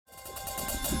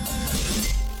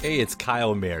Hey, it's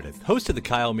Kyle Meredith, host of the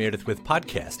Kyle Meredith With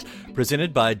podcast,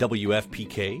 presented by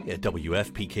WFPK at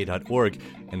WFPK.org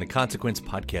and the Consequence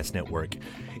Podcast Network.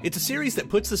 It's a series that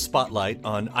puts the spotlight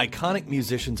on iconic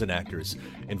musicians and actors,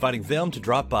 inviting them to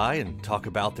drop by and talk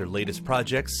about their latest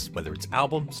projects, whether it's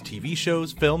albums, TV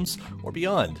shows, films, or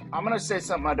beyond. I'm going to say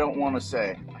something I don't want to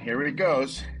say. Here it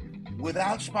goes.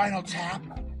 Without Spinal Tap,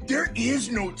 there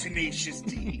is no Tenacious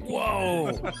D.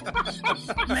 Whoa!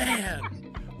 Man!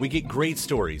 We get great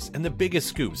stories and the biggest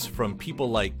scoops from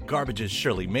people like Garbage's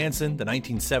Shirley Manson, the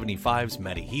 1975's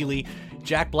Matty Healy,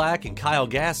 Jack Black and Kyle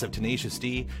Gass of Tenacious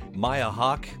D, Maya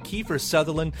Hawke, Kiefer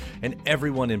Sutherland, and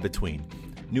everyone in between.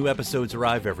 New episodes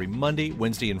arrive every Monday,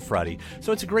 Wednesday, and Friday,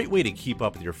 so it's a great way to keep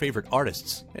up with your favorite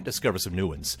artists and discover some new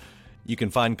ones. You can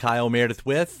find Kyle Meredith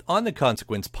With on the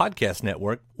Consequence Podcast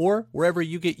Network or wherever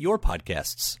you get your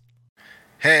podcasts.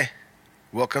 Hey,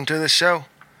 welcome to the show.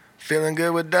 Feeling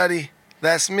good with Duddy.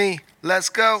 That's me. Let's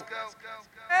go.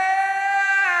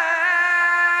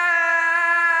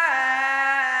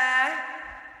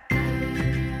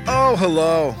 Oh,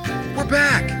 hello. We're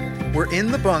back. We're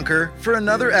in the bunker for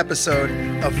another episode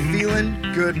of Feeling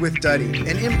Good with Duddy.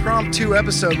 An impromptu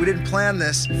episode. We didn't plan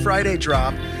this. Friday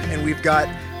drop. And we've got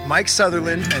Mike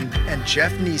Sutherland and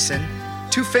Jeff Neeson.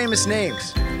 Two famous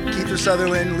names. Kiefer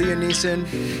Sutherland, Liam Neeson.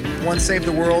 One saved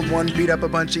the world, one beat up a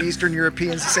bunch of Eastern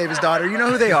Europeans to save his daughter. You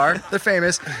know who they are. They're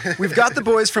famous. We've got the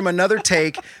boys from Another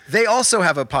Take. They also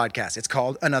have a podcast. It's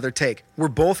called Another Take. We're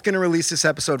both going to release this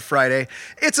episode Friday.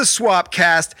 It's a swap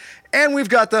cast. And we've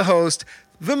got the host,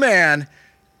 the man,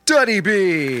 Duddy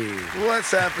B.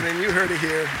 What's happening? You heard it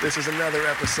here. This is another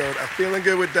episode of Feeling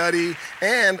Good with Duddy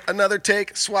and Another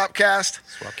Take Swapcast.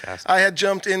 Swapcast. I had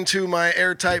jumped into my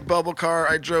airtight bubble car.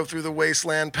 I drove through the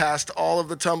wasteland, past all of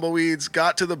the tumbleweeds,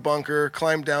 got to the bunker,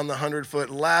 climbed down the 100-foot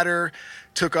ladder,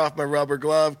 took off my rubber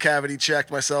glove, cavity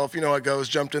checked myself. You know how it goes.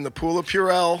 Jumped in the pool of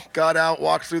Purell, got out,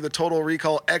 walked through the Total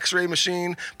Recall X-ray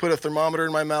machine, put a thermometer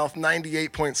in my mouth,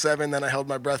 98.7. Then I held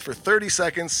my breath for 30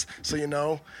 seconds. So you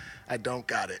know, I don't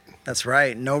got it. That's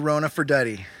right. No Rona for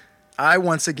Duddy. I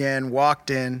once again walked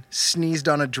in, sneezed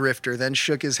on a drifter, then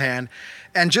shook his hand,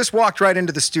 and just walked right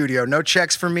into the studio. No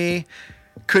checks for me.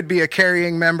 Could be a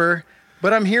carrying member.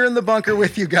 But I'm here in the bunker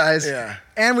with you guys. Yeah.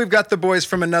 And we've got the boys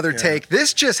from Another Take.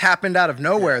 This just happened out of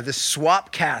nowhere. This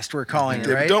swap cast, we're calling it,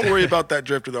 right? Don't worry about that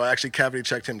drifter, though. I actually cavity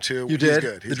checked him, too. You did?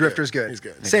 He's good. The drifter's good. He's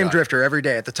good. Same drifter every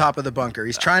day at the top of the bunker.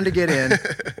 He's trying to get in.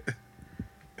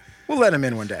 We'll let him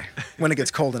in one day when it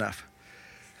gets cold enough.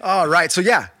 All right. So,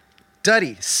 yeah,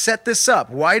 Duddy, set this up.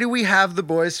 Why do we have the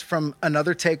boys from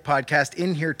Another Take podcast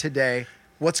in here today?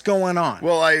 What's going on?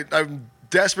 Well, I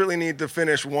desperately need to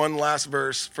finish one last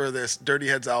verse for this Dirty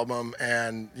Heads album,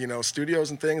 and you know, studios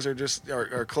and things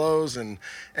are closed, and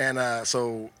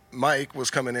so Mike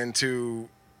was coming in to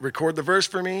record the verse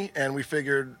for me, and we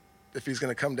figured if he's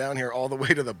going to come down here all the way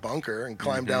to the bunker and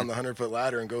climb down the 100-foot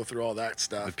ladder and go through all that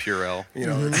stuff, the Purell, you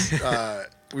know, it's,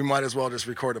 we might as well just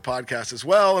record a podcast as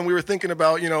well. And we were thinking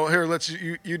about, you know, here, let's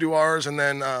you do ours, and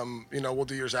then you know, we'll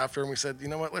do yours after. And we said, you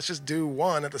know what, let's just do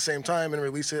one at the same time and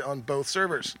release it on both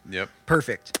servers. Yep.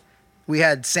 Perfect. We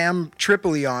had Sam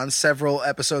Tripoli on several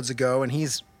episodes ago, and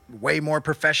he's way more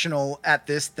professional at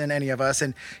this than any of us.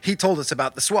 And he told us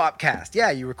about the swap cast. Yeah,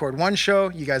 you record one show,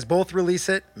 you guys both release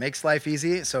it, makes life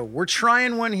easy. So we're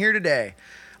trying one here today.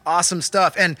 Awesome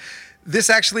stuff. And this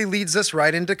actually leads us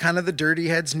right into kind of the Dirty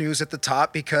Heads news at the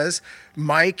top, because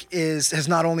Mike has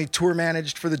not only tour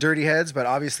managed for the Dirty Heads, but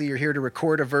obviously you're here to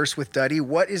record a verse with Duddy.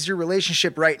 What is your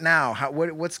relationship right now?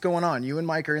 What's going on? You and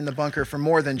Mike are in the bunker for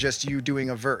more than just you doing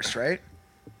a verse, right?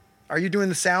 Are you doing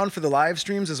the sound for the live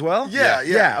streams as well?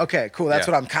 Yeah. Okay, cool. That's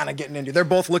what I'm kind of getting into. They're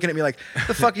both looking at me like,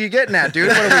 the fuck are you getting at, dude?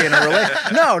 What are we in a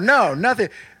relationship? No, nothing.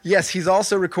 Yes, he's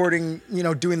also recording, you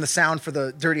know, doing the sound for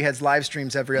the Dirty Heads live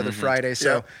streams every other Friday.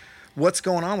 So what's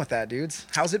going on with that, dudes?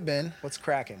 How's it been? What's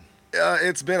cracking?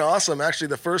 It's been awesome. Actually,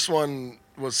 the first one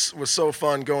was so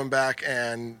fun, going back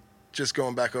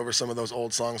over some of those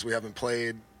old songs we haven't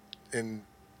played in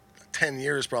 10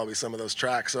 years, probably, some of those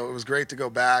tracks. So it was great to go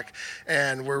back,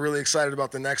 and we're really excited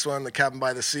about the next one, The Cabin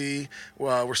by the Sea.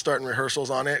 We're starting rehearsals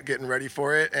on it, getting ready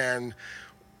for it, and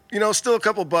you know, still a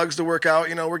couple bugs to work out.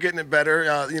 You know, we're getting it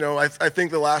better. You know, I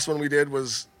think the last one we did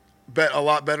was a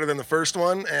lot better than the first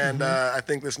one, and I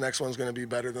think this next one's going to be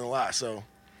better than the last.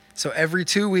 So every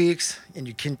 2 weeks, and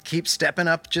you can keep stepping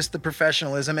up just the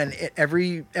professionalism, and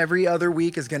every other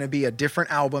week is going to be a different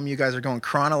album. You guys are going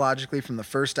chronologically from the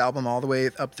first album all the way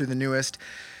up through the newest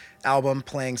album,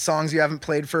 playing songs you haven't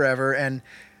played forever. And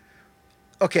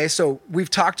okay, so we've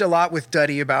talked a lot with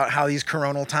Duddy about how these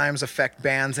coronal times affect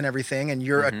bands and everything, and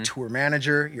you're a tour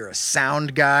manager, you're a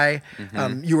sound guy.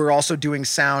 You were also doing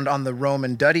sound on the Rome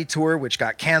and Duddy tour, which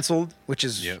got canceled, which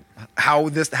is how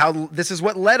this is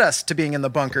what led us to being in the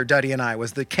bunker, Duddy and I,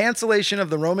 was the cancellation of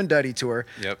the Rome and Duddy tour.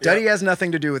 Duddy has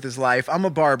nothing to do with his life. I'm a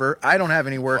barber. I don't have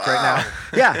any work right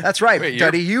now. Yeah, that's right. Wait,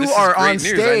 Duddy, you are on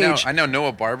stage. I know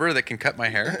Noah Barber that can cut my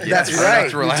hair. That's I don't right.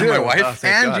 have to rely You on do. my wife.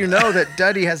 And you know that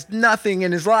Duddy has nothing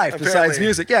in his life besides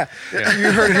music. Yeah.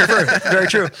 You heard it here first. Very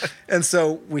true. And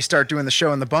so we start doing the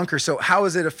show in the bunker. So how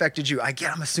has it affected you?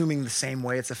 I'm assuming the same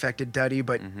way it's affected Duddy,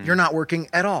 but you're not working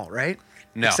at all, right?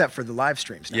 No. Except for the live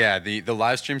stream stuff. Yeah, the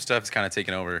live stream stuff is kind of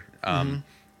taken over.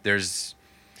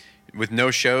 With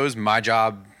no shows, my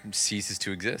job ceases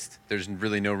to exist. There's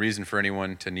really no reason for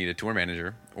anyone to need a tour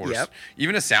manager or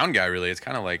even a sound guy, really. It's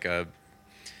kind of like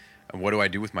what do I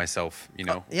do with myself, you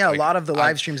know? Yeah, like, a lot of the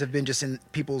live streams have been just in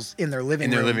their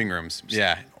living rooms.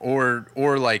 Yeah. Or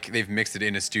like they've mixed it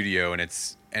in a studio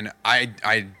and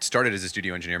I started as a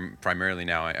studio engineer primarily.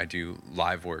 Now I do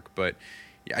live work, but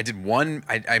yeah,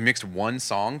 I mixed one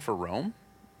song for Rome,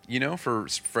 you know, for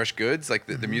Fresh Goods, like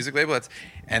the music label.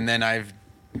 And then I've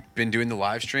been doing the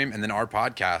live stream and then our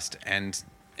podcast and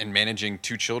managing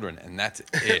 2 children, and that's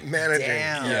it. Managing.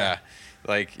 Damn. Yeah.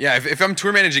 Like, yeah, if I'm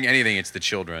tour managing anything, it's the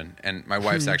children, and my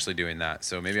wife's actually doing that,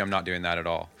 so maybe I'm not doing that at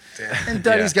all. Damn. And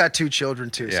Duddy's got 2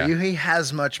 children too, so he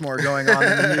has much more going on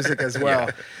in the music as well.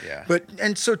 Yeah.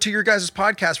 And so to your guys'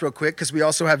 podcast real quick, because we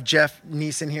also have Jeff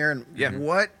Neeson here,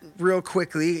 and real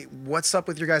quickly, what's up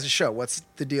with your guys' show? What's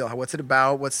the deal? What's it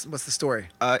about? What's the story?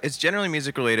 It's generally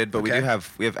music related, but we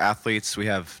have athletes, we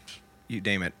have, you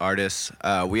name it, artists.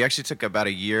 We actually took about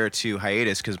a year or 2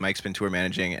 hiatus because Mike's been tour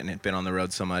managing and had been on the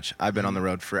road so much. I've been on the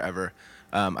road forever.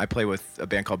 I play with a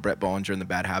band called Brett Bollinger and the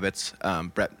Bad Habits.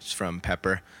 Brett's from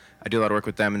Pepper. I do a lot of work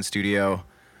with them in studio.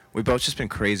 We've both just been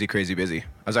crazy, crazy busy. I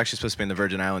was actually supposed to be in the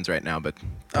Virgin Islands right now, but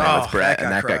playing with Brett, and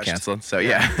that got canceled. So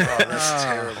yeah. Oh, that's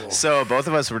terrible. So both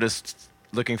of us were just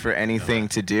looking for anything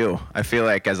to do. I feel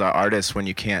like as an artist, when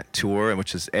you can't tour,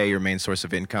 which is A, your main source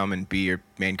of income, and B, your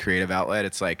main creative outlet,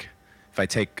 it's like, if I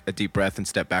take a deep breath and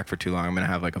step back for too long, I'm going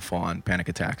to have like a full-on panic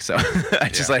attack. So I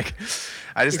just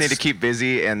need to keep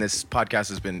busy, and this podcast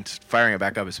has been firing it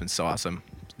back up. It's been so awesome.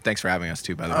 Thanks for having us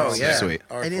too, by the way. Oh, yeah. Sweet.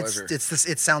 Our And pleasure.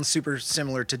 it sounds super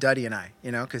similar to Duddy and I,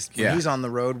 you know, because when he's on the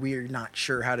road, we're not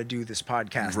sure how to do this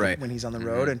podcast when he's on the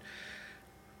road.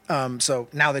 And so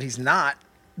now that he's not,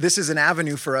 this is an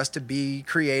avenue for us to be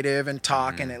creative and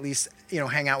talk and at least, you know,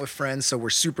 hang out with friends. So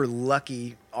we're super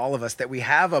lucky, all of us, that we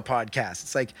have a podcast.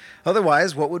 It's like,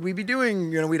 otherwise, what would we be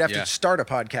doing? You know, we'd have to start a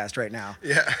podcast right now.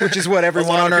 Yeah. Which is what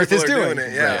everyone on earth is doing.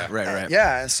 It, yeah. Right.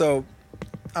 Yeah. So,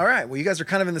 all right. Well, you guys are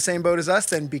kind of in the same boat as us.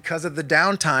 Then, because of the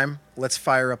downtime, let's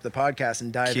fire up the podcast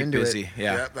and dive Keep into busy. it.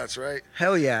 Yeah. That's right.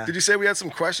 Hell yeah. Did you say we had some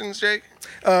questions, Jake?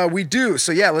 We do.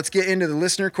 So yeah, let's get into the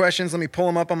listener questions. Let me pull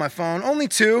them up on my phone. Only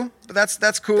 2, but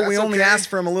that's cool. That's we only okay. asked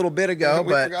for them a little bit ago,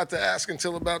 We but forgot to ask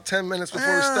until about 10 minutes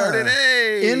before we started.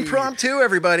 Hey! impromptu,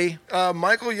 everybody.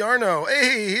 Michael Yarno.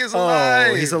 Hey, he is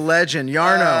alive. Oh, he's a legend.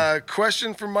 Yarno.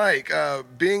 Question for Mike.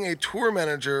 Being a tour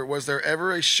manager, was there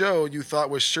ever a show you thought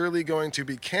was surely going to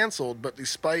be canceled, but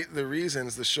despite the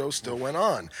reasons, the show still went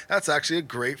on? That's actually a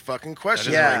great fucking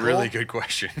question. That is Michael. a really good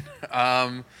question.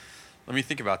 Let me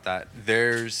think about that.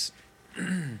 There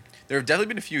have definitely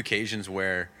been a few occasions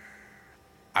where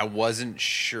I wasn't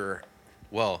sure.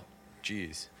 Well,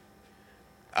 geez.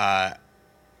 I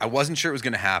wasn't sure it was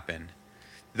going to happen.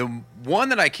 The one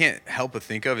that I can't help but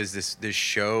think of is this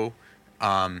show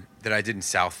that I did in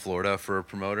South Florida for a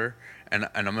promoter, and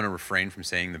I'm going to refrain from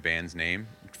saying the band's name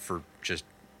for just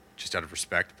out of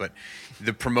respect. But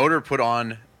the promoter put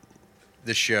on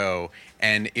the show,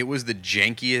 and it was the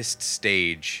jankiest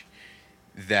stage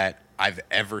that I've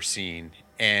ever seen,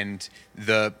 and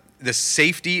the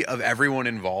safety of everyone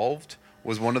involved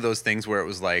was one of those things where it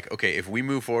was like, okay, if we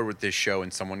move forward with this show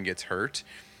and someone gets hurt,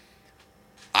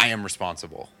 I am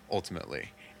responsible ultimately.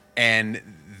 And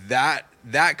that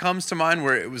comes to mind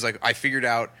where it was like we figured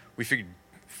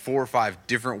 4 or 5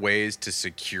 different ways to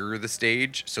secure the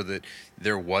stage so that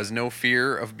there was no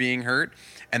fear of being hurt.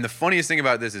 And the funniest thing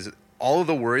about this is all of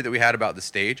the worry that we had about the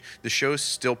stage, the show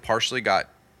still partially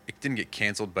it didn't get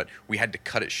canceled, but we had to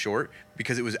cut it short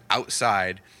because it was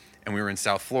outside and we were in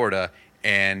South Florida,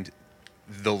 and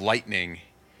the lightning.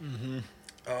 Mm-hmm.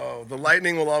 Oh, the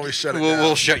lightning will always shut it down.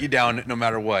 Will shut you down no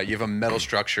matter what. You have a metal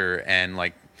structure, and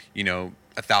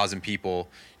 1,000 people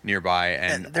nearby,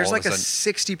 and there's all like of a a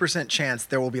sudden, 60% chance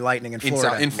there will be lightning in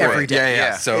Florida, in Florida. every day.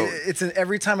 Yeah. So It's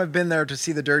every time I've been there to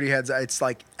see the Dirty Heads, it's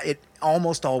like it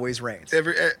almost always rains.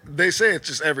 They say it's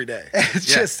just every day. It's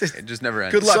just it just never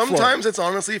ends. Good luck. Sometimes it's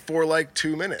honestly for like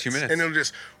 2 minutes. 2 minutes. And it'll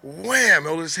just wham,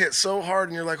 it'll just hit so hard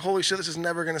and you're like, holy shit, this is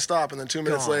never gonna stop. And then 2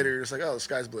 minutes Gone. later you're just like, oh, the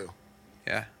sky's blue.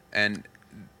 Yeah, and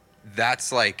that's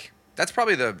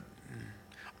probably the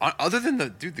other than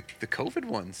the COVID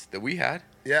ones that we had.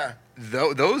 Yeah.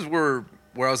 Those were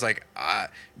where I was like,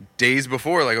 days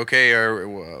before, like, okay,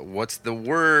 what's the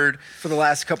word? For the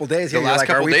last couple days, The you're last like,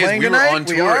 couple are we days, playing we tonight? were on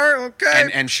tour. We are? Okay.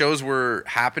 And shows were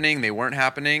happening. They weren't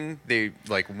happening. They,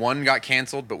 like, one got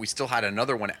canceled, but we still had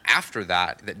another one after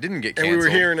that didn't get And canceled. we were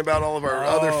hearing about all of our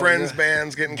other friends'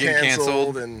 bands getting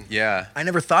canceled. And yeah. I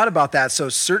never thought about that. So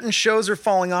certain shows are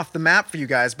falling off the map for you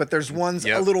guys, but there's ones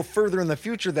Yep. a little further in the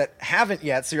future that haven't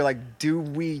yet. So you're like, do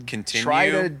we Continue? try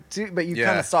to do? But you Yeah.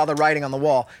 kind of saw the writing on the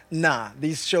wall. Nah,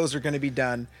 these shows are going to be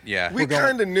done. Yeah. we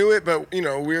kind of knew it, but you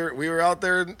know, we were out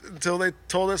there until they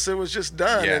told us it was just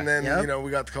done. Yeah. And then, Yep. you know,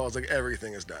 we got the calls like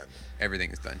everything is done.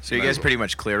 Everything is done. So you guys pretty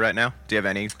much clear right now? Do you have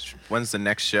any? When's the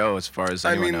next show as far as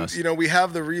anyone knows? You know, we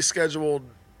have the rescheduled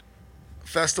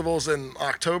festivals in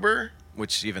October,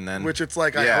 Which even then, which it's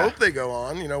like, I Yeah. hope they go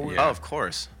on. You know, Oh, of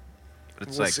course. But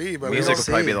it's we'll like see. But we music don't will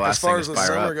probably see. be the as last far thing as to the fire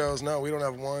summer up. goes, no, we don't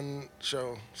have one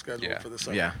show scheduled Yeah. for the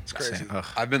summer. Yeah, It's crazy. Ugh.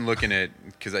 I've been looking at,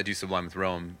 because I do Sublime with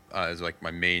Rome as like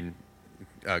my main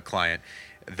client.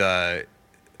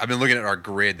 I've been looking at our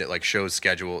grid that like shows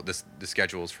the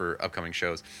schedules for upcoming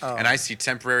shows, and I see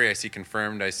temporary, I see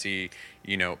confirmed, I see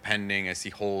pending, I see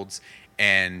holds,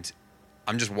 and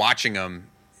I'm just watching them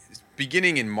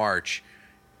beginning in March,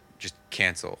 just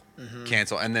cancel,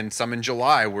 and then some in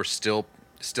July were still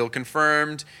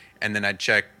confirmed. And then I'd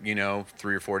check, 3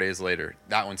 or 4 days later,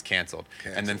 that one's canceled.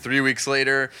 And then 3 weeks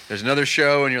later, there's another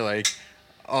show, and you're like,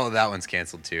 oh, that one's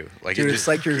canceled too. Like, Dude, it's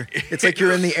like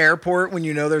you're in the airport when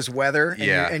you know there's weather, and,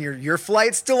 Yeah. your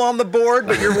flight's still on the board,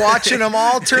 but you're watching them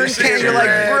all turn can. You're like,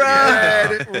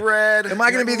 bruh, red. am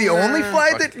I going to be the only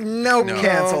flight that No.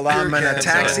 canceled? I'm You're in a canceled.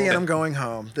 taxi and I'm going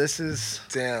home. This is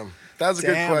Damn. That was a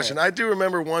good Damn question. it. I do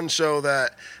remember one show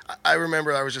that I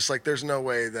remember I was just like, there's no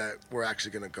way that we're actually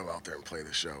going to go out there and play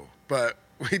the show. But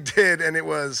we did, and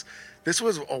this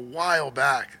was a while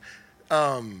back.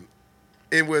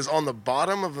 It was on the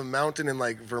bottom of a mountain in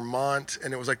like Vermont,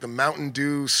 and it was like the Mountain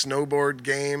Dew snowboard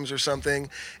games or something.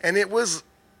 And it was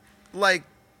like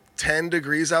 10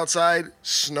 degrees outside,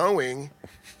 snowing,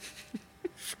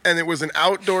 and it was an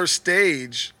outdoor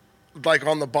stage like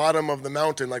on the bottom of the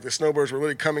mountain, like the snowboards were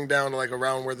literally coming down to like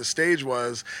around where the stage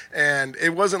was, and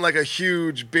it wasn't like a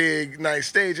huge, big, nice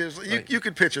stage. It was, you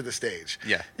could picture the stage.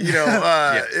 Yeah.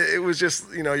 It was just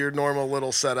your normal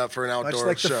little setup for an outdoor much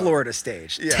like show. the Florida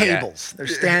stage. Yeah. Tables. They're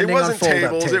standing It wasn't on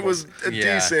fold-up tables. It was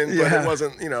Yeah. decent, but it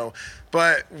wasn't.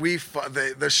 But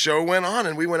the show went on,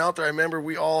 and we went out there. I remember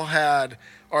we all had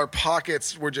our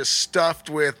pockets were just stuffed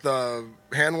with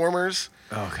hand warmers.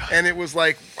 Oh, God. And it was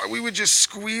like we would just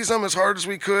squeeze them as hard as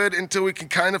we could until we could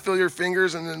kind of feel your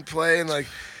fingers, and then play and like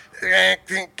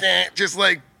just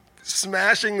like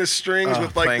smashing the strings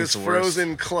with like playing's this the worst.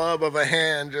 frozen club of a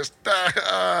hand. Just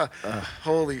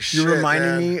holy shit! You're reminding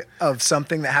man. me of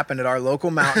something that happened at our local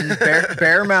mountain,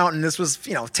 Bear Mountain. This was,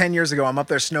 10 years ago. I'm up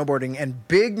there snowboarding, and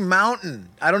Big Mountain.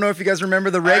 I don't know if you guys remember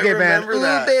the reggae band. remember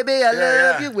that. Ooh, baby, I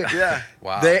love Yeah. you. Yeah.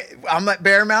 Wow. I'm at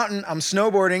Bear Mountain. I'm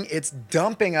snowboarding. It's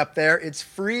dumping up there. It's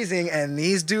freezing, and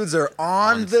these dudes are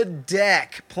on the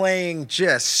deck playing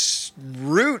just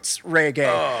roots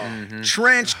reggae,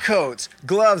 trench coats,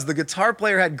 gloves. The guitar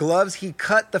player had gloves. He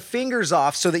cut the fingers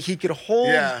off so that he could hold.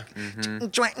 Yeah.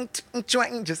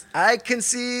 Just I can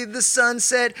see the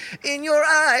sunset in your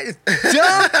eyes.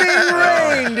 Dumping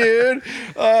rain, dude.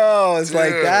 Oh, it's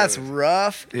like that's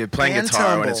rough. Yeah, playing and guitar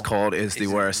when tumble. it's cold is the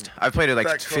worst. I played it like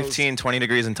That close. 15, 20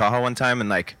 degrees in Tahoe one time, and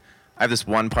like I have this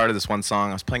one part of this one song.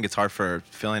 I was playing guitar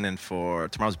filling in for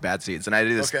Tomorrow's Bad Seeds, and I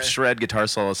did this Okay. shred guitar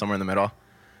solo somewhere in the middle.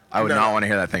 I would No. not want to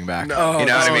hear that thing back. No. You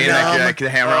know what I Oh, mean? no. Like the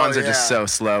hammer-ons Oh, are just yeah. so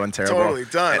slow and terrible. Totally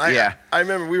done. Yeah. I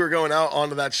remember we were going out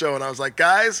onto that show, and I was like,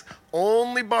 guys,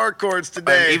 only bar chords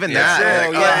today. Even That's that,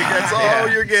 it. like, That's all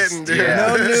yeah. you're getting, dude. Yeah.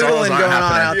 No Solos noodling aren't going on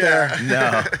out happening.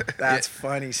 there. No. That's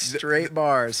funny. Straight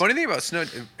bars. Funny thing about snow,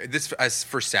 this as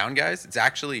for sound guys, it's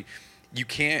actually you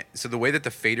can't. So the way that the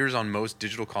faders on most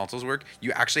digital consoles work,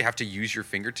 you actually have to use your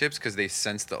fingertips because they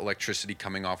sense the electricity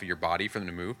coming off of your body for them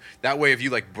to move. That way, if you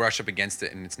like brush up against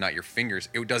it and it's not your fingers,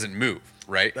 it doesn't move,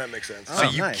 right? That makes sense. So Oh,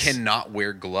 you nice. cannot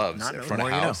wear gloves Not in know. front of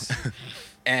The more you know. house.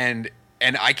 And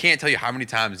And I can't tell you how many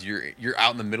times you're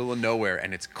out in the middle of nowhere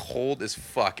and it's cold as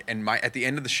fuck. And at the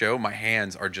end of the show, my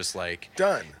hands are just like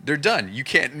Done. They're done. You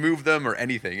can't move them or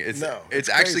anything. It's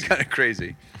actually crazy. kind of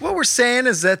crazy. What we're saying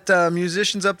is that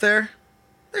musicians up there,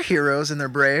 they're heroes and they're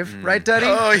brave, right, Duddy?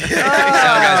 Oh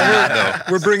yeah.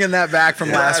 We're bringing that back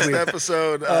from last week.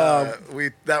 episode,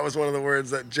 that was one of the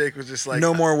words that Jake was just like,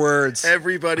 No more words.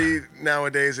 Everybody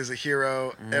nowadays is a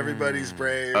hero. Everybody's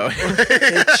brave. Oh.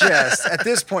 It just, at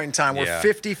this point in time, we're Yeah.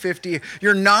 50-50.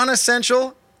 You're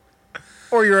non-essential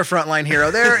or you're a frontline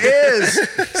hero. There is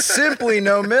simply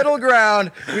no middle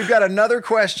ground. We've got another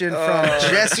question from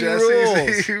Jesse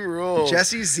Rules. Z Rules.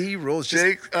 Jesse Z Rules.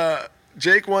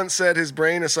 Jake once said his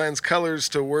brain assigns colors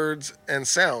to words and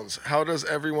sounds. How does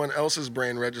everyone else's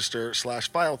brain register /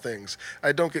 file things?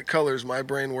 I don't get colors. My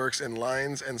brain works in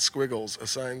lines and squiggles,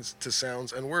 assigns to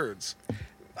sounds and words.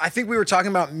 I think we were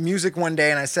talking about music one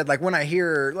day, and I said, like, when I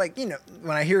hear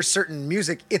certain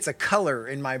music, it's a color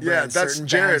in my brain. Yeah, that's certain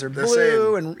Jared, bands are the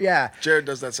blue, same. and yeah. Jared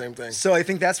does that same thing. So I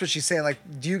think that's what she's saying. Like,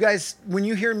 do you guys, when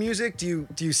you hear music, do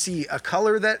you see a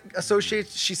color that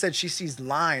associates? She said she sees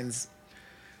lines.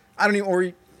 I don't even, or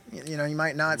you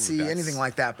might not see anything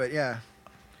like that, but yeah.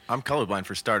 I'm colorblind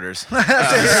for starters.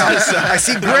 I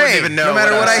see gray. I wouldn't even know no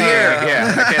matter what I see. hear.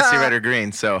 Yeah, I can't see red or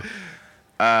green. So,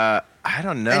 I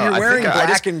don't know. And you're I wearing think I black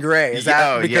just- and gray. Is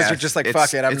that Oh, because yeah. you're just like, It's-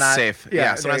 fuck it, I'm it's not safe. Yeah. Yeah.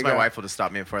 there Sometimes you my go. wife will just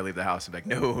stop me before I leave the house and be like,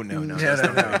 no.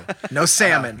 No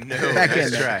salmon. Back in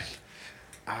Let's there. try.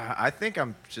 I think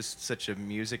I'm just such a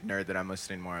music nerd that I'm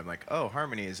listening more. I'm like, oh,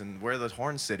 harmonies and where are those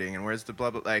horns sitting and where's the blah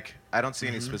blah. Like, I don't see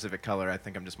any specific color. I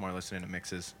think I'm just more listening to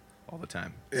mixes all the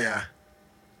time. Yeah.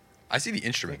 I see the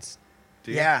instruments.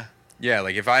 Do you? Yeah. Yeah,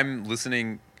 like if I'm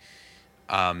listening,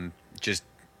 if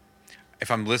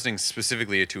I'm listening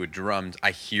specifically to a drums,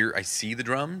 I see the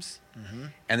drums,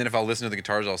 and then if I'll listen to the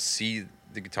guitars, I'll see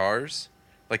the guitars,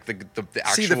 like the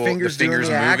actual See the fingers, doing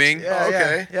the act. moving. Yeah,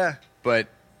 Okay. Yeah. But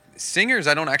singers,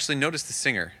 I don't actually notice the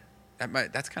singer.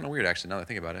 That's kind of weird, actually. Now that I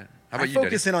think about it. How about I you,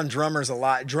 focus Duddy? in on drummers a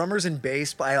lot. Drummers and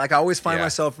bass. I always find Yeah.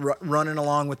 myself running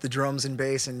along with the drums and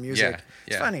bass and music.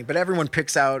 It's yeah. funny, but everyone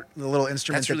picks out the little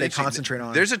instruments that they interesting. concentrate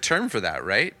on. There's a term for that,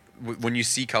 right? When you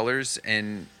see colors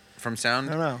and from sound.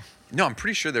 I don't know. No, I'm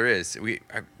pretty sure there is. I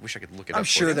wish I could look it up. I'm for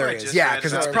sure you. there I is. just Yeah, read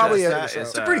because about it's probably that it's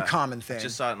is, a pretty common thing.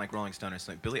 Just saw it in like Rolling Stone or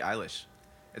something. Billie Eilish.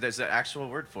 There's an actual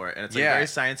word for it, and it's like Yeah. a very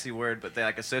sciencey word, but they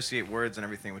like associate words and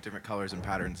everything with different colors and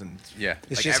patterns and Yeah.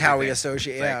 It's like just how we everything.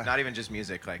 associate. It's like, Yeah. not even just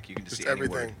music. Like you can just Just see any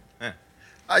everything. word. Yeah.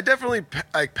 I definitely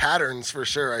like patterns for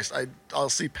sure. I'll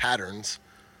see patterns,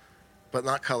 but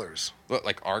not colors. What,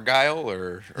 like Argyle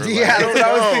or Yeah, that's what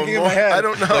I was thinking in my head. I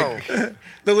don't know.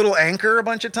 The little anchor a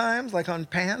bunch of times, like on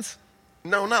pants.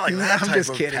 No, not like No, that I'm type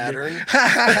just of kidding. pattern.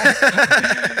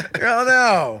 Oh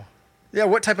no. Yeah,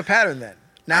 what type of pattern then?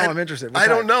 Now I'm interested. What I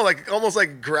don't type? know, like almost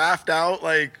like graphed out,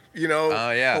 like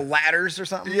Oh yeah. The ladders or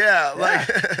something. yeah, like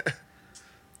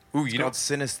Ooh, It's you know called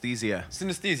synesthesia.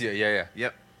 synesthesia. Yeah.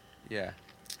 Yep. Yeah.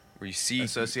 Where you see.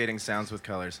 Associating sounds with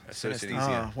colors. Associating-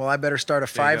 Synesthesia. Oh, well, I better start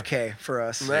a There you go. 5K for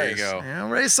us. There you Nice. go. Yeah,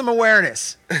 raise some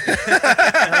awareness. He's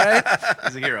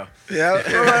a hero. Yeah,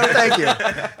 well, thank you.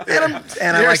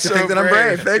 And I You're like to so think that I'm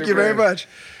brave. brave. Thank You're you very brave. much.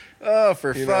 Oh,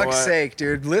 for You know fuck's what? sake,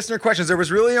 dude. Listener questions. There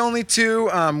was really only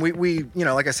two. We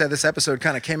like I said, this episode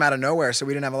kind of came out of nowhere, so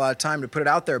we didn't have a lot of time to put it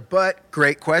out there, but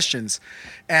great questions.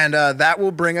 And that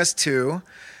will bring us to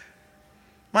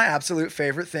my absolute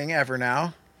favorite thing ever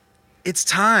now. It's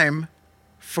time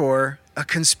for a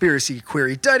conspiracy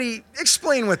query. Duddy,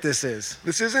 explain what this is.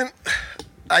 this isn't.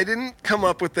 I didn't come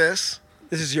up with this.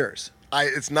 This is yours.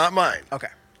 It's not mine. Okay.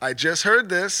 I just heard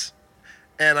this,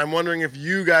 and I'm wondering if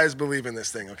you guys believe in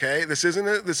this thing. Okay, this isn't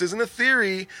a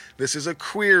theory. This is a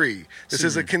query. This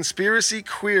is a conspiracy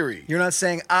query. You're not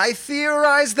saying, I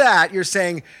theorize that. You're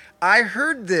saying, I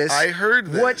heard this. I heard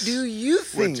this. What do you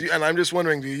think? And I'm just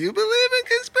wondering, do you believe in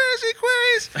conspiracy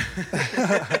queries?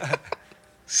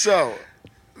 So,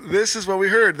 this is what we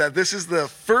heard, that this is the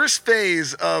first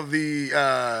phase of the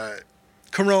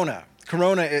Corona.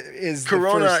 Corona is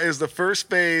Corona the first. is the first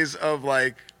phase of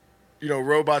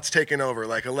robots taking over,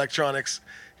 like electronics,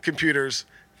 computers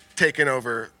taking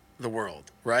over the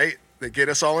world, right? They get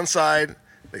us all inside.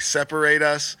 They separate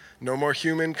us. No more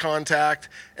human contact.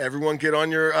 Everyone get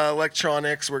on your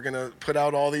electronics. We're going to put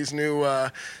out all these new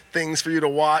things for you to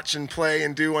watch and play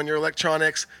and do on your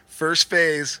electronics. First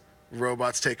phase,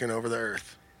 robots taking over the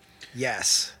earth.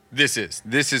 Yes. This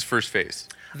is first phase.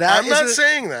 That I'm is not a-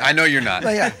 saying that. I know you're not. Oh,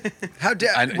 yeah. How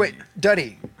dare? Wait,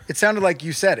 Duddy. It sounded like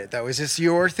you said it though. Is this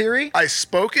your theory? I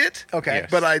spoke it. Okay.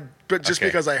 Yes. But just Okay.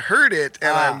 because I heard it,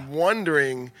 and I'm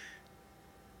wondering,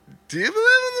 do you believe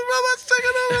in the robots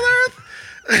taking over the earth?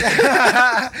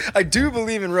 I do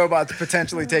believe in robots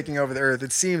potentially taking over the Earth.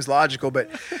 It seems logical, but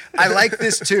I like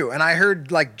this too. And I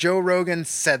heard like Joe Rogan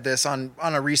said this on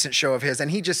a recent show of his,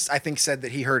 and he just I think said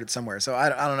that he heard it somewhere. So I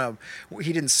don't know.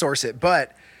 He didn't source it,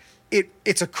 but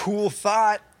it's a cool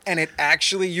thought. And it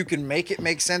actually, you can make it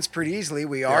make sense pretty easily.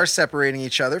 We are separating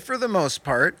each other for the most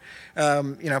part.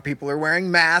 People are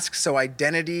wearing masks, so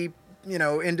identity,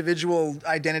 individual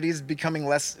identity is becoming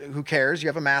less. Who cares? You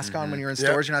have a mask on when you're in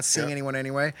stores. You're not seeing anyone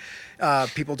anyway.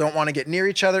 People don't want to get near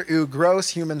each other. Ooh, gross.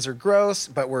 Humans are gross.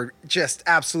 But we're just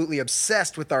absolutely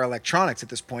obsessed with our electronics at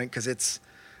this point because it's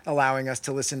allowing us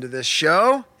to listen to this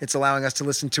show. It's allowing us to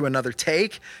listen to Another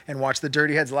Take and watch the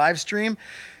Dirty Heads live stream.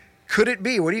 Could it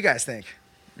be? What do you guys think?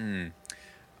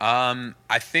 I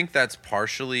think that's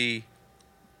partially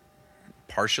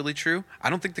true. I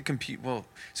don't think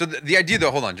so the idea though,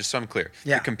 hold on, just so I'm clear.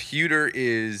 Yeah. The computer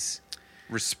is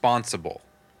responsible.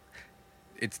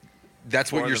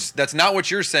 That's not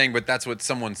what you're saying, but that's what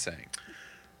someone's saying.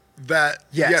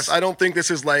 Yes, I don't think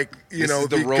this is like,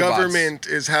 the robots. government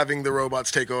is having the robots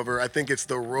take over. I think it's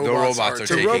the robots are taking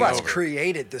taking The robots over.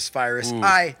 created this virus,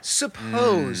 I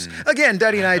suppose. Again,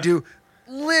 Duddy and I do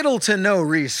little to no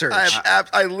research.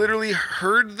 I literally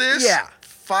heard this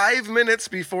 5 minutes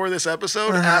before this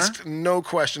episode, asked no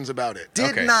questions about it.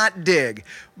 Did not dig.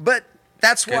 But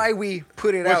that's why we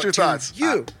put it What's out your to thoughts?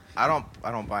 you. I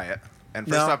don't buy it. And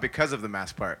first off, because of the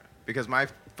mask part, because my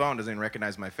phone doesn't even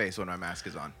recognize my face when my mask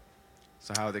is on.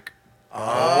 So how they?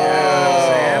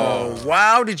 Oh,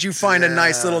 wow. Did you find a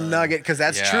nice little nugget? Because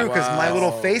that's true. Because my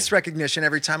little face recognition,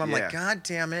 every time I'm like, God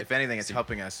damn it. If anything, it's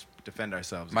helping us defend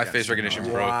ourselves. My face recognition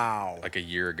broke like a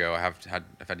year ago. I've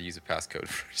had to use a passcode,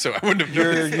 so I wouldn't have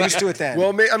You're noticed used to it then.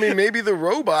 Well, maybe the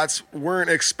robots weren't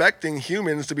expecting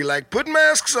humans to be like, put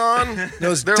masks on.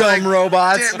 Those dumb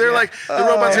robots. They're like, the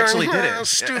robots are actually like, did it.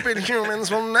 Stupid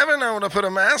humans will never know to put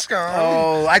a mask on.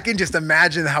 Oh, I can just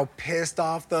imagine how pissed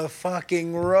off the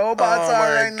fucking robots are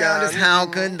my right now. God. Just how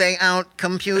could they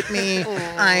outcompute me?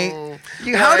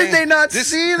 How did they not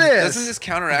see this? Doesn't this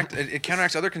counteract? It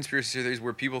counteracts other conspiracy theories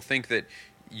where people think that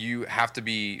you have to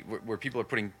be where people are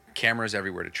putting cameras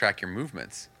everywhere to track your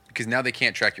movements because now they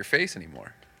can't track your face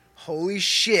anymore. Holy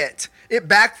shit! It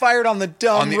backfired on the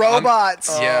dumb robots.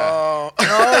 Yeah.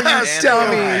 Oh, you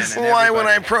dummies! Why would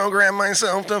I program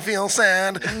myself to feel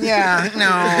sad? Yeah, no,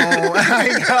 I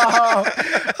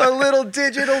know. A little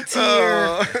digital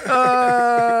tear.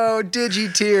 Oh,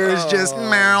 digi tears just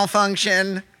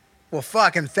malfunction. Well,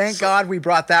 fucking thank God we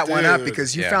brought that one up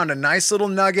because you found a nice little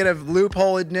nugget of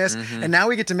loopholedness, and now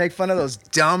we get to make fun of those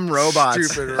dumb robots.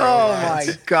 Stupid Oh robots.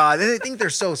 my God! And they think they're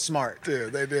so smart.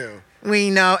 Dude, they do. We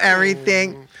know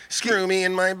everything. Screw me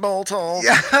in my bolt hole.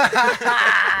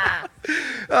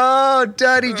 Oh,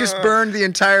 Duddy just burned the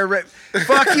entire...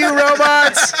 Fuck you,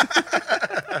 robots!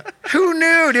 Who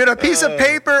knew, dude? A piece of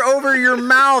paper over your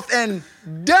mouth and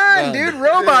done, dude.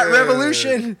 Robot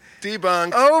revolution.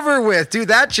 Debunked. Over with. Dude,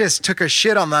 that just took a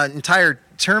shit on the entire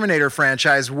Terminator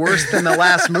franchise worse than the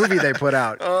last movie they put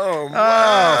out. Oh,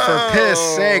 for piss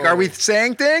sake. Are we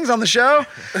saying things on the show?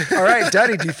 All right,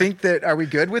 Duddy, do you think that... Are we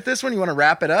good with this one? You want to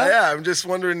wrap it up? Yeah, I'm just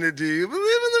wondering, do you believe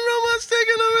in the robots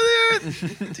taking over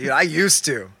the earth? Dude, I used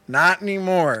to. Not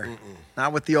anymore.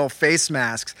 Not with the old face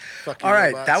masks. Fuck you, All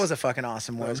right, robots. that was a fucking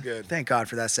awesome one. That was good. Thank God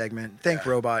for that segment. Thank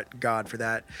Robot God for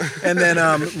that. And then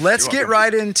let's get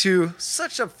right into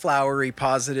such a flowery,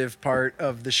 positive part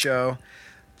of the show.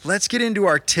 Let's get into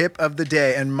our tip of the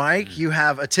day. And Mike, you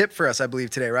have a tip for us, I believe,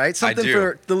 today, right? Something do.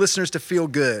 for the listeners to feel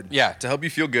good. Yeah, to help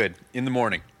you feel good in the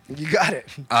morning. You got it.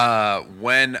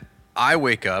 When I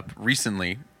wake up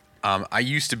recently, I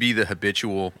used to be the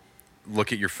habitual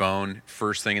look at your phone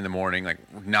first thing in the morning, like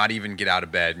not even get out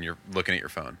of bed and you're looking at your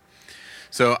phone.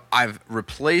 So I've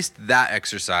replaced that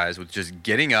exercise with just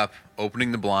getting up,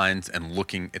 opening the blinds, and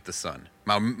looking at the sun.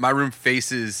 My room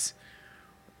faces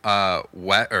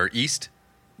east,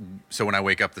 so when I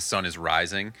wake up, the sun is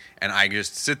rising, and I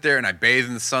just sit there and I bathe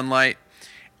in the sunlight,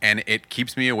 and it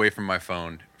keeps me away from my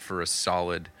phone for a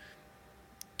solid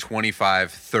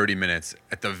 25, 30 minutes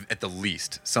at the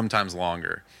least, sometimes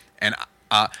longer. And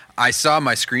I saw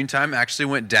my screen time actually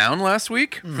went down last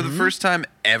week for the first time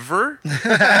ever.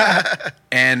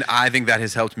 And I think that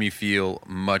has helped me feel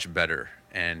much better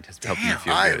and has helped me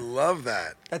feel I good. love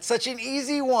that. That's such an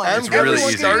easy one. I'm It's going really to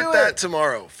easy. start that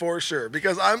tomorrow for sure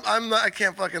because I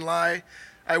can't fucking lie.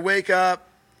 I wake up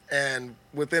and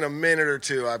within a minute or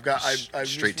two, I've Straight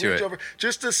just to reached it. over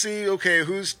just to see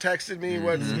who's texted me,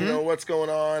 what's going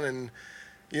on, and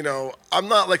I'm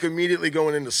not like immediately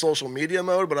going into social media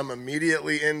mode, but I'm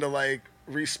immediately into like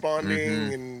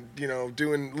responding and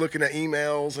looking at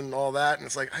emails and all that, and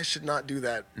it's like I should not do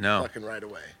that fucking right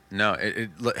away. No, it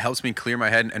helps me clear my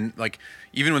head, and like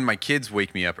even when my kids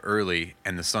wake me up early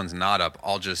and the sun's not up,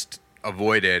 I'll just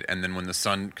avoid it, and then when the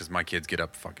sun, because my kids get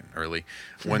up fucking early,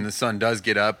 when the sun does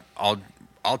get up,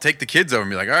 I'll take the kids over and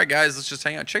be like, all right guys, let's just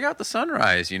hang out, check out the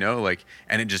sunrise, and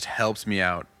it just helps me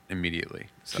out immediately.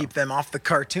 So. Keep them off the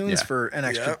cartoons for an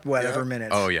extra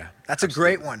minutes. Oh yeah, that's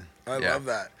absolutely a great one. I love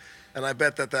that. And I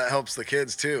bet that helps the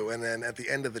kids too. And then at the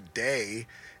end of the day,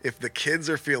 if the kids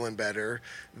are feeling better,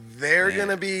 they're going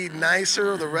to be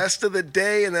nicer the rest of the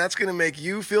day, and that's going to make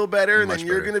you feel better. And then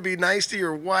you're going to be nice to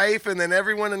your wife, and then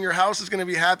everyone in your house is going to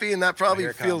be happy, and that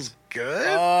probably feels good.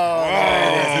 Oh,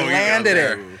 there it is. He landed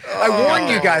it. I warned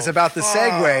you guys about the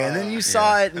segue, and then you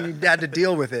saw it, and you had to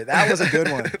deal with it. That was a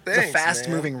good one. It's a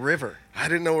fast-moving river. I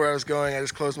didn't know where I was going. I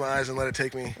just closed my eyes and let it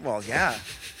take me. Well, yeah.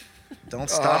 Don't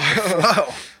stop the flow.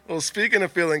 Well, speaking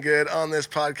of feeling good, on this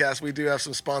podcast, we do have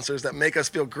some sponsors that make us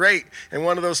feel great. And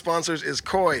one of those sponsors is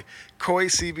Koi. Koi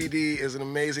CBD is an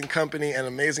amazing company and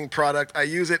amazing product. I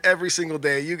use it every single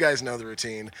day. You guys know the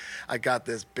routine. I got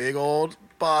this big old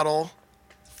bottle,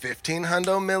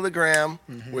 1,500 milligram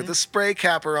with a spray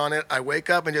capper on it. I wake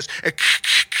up and just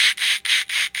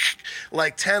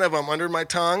like 10 of them under my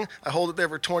tongue. I hold it there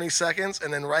for 20 seconds.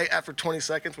 And then right after 20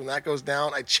 seconds, when that goes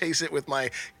down, I chase it with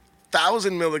my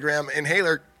 1,000 milligram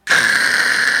inhaler.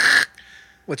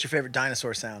 What's your favorite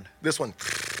dinosaur sound? This one.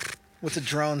 What's a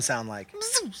drone sound like?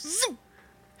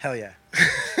 Hell yeah.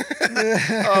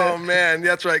 Oh, man.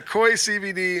 That's right. Koi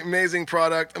CBD, amazing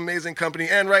product, amazing company.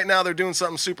 And right now they're doing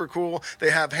something super cool.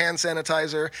 They have hand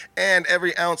sanitizer, and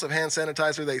every ounce of hand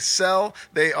sanitizer they sell,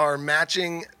 they are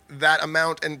matching that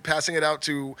amount and passing it out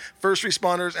to first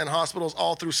responders and hospitals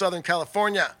all through Southern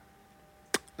California.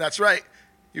 That's right.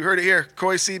 You heard it here.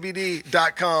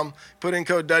 KoiCBD.com. Put in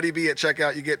code DuddyB at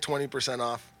checkout. You get 20%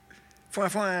 off.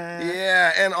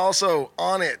 Yeah, and also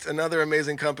Onnit, another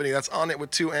amazing company. That's Onnit with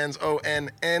 2 N's, ONNIT.com.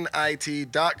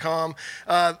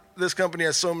 This company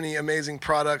has so many amazing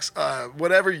products.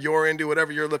 Whatever you're into,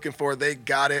 whatever you're looking for, they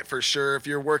got it for sure. If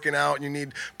you're working out and you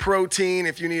need protein,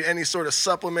 if you need any sort of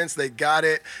supplements, they got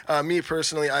it. Me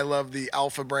personally, I love the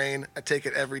Alpha Brain. I take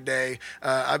it every day.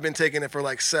 I've been taking it for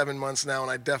like 7 months now,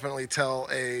 and I definitely tell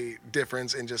a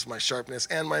difference in just my sharpness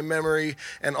and my memory.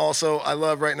 And also, I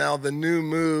love right now the New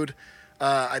Mood.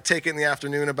 I take it in the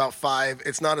afternoon about 5.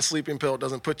 It's not a sleeping pill. It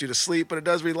doesn't put you to sleep, but it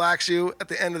does relax you at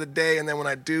the end of the day. And then when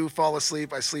I do fall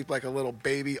asleep, I sleep like a little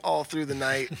baby all through the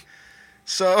night.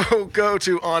 So go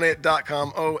to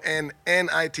onnit.com,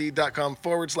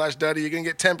 ONNIT.com/Duddy. You can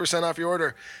get 10% off your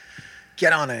order.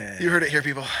 Get on it. You heard it here,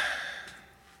 people.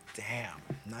 Damn.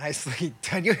 Nicely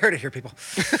done. You heard it here, people.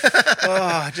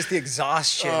 Oh, just the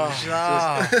exhaustion.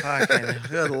 Fucking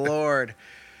good Lord.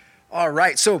 All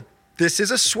right. So this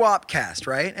is a swap cast,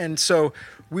 right? And so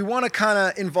we want to kind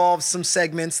of involve some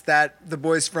segments that the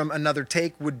boys from Another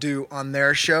Take would do on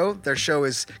their show. Their show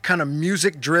is kind of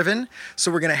music driven.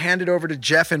 So we're going to hand it over to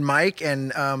Jeff and Mike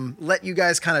and let you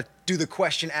guys kind of do the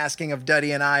question asking of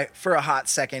Duddy and I for a hot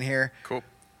second here. Cool.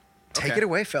 Take it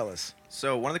away, fellas.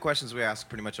 So one of the questions we ask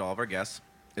pretty much all of our guests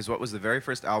is, what was the very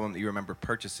first album that you remember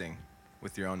purchasing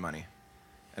with your own money?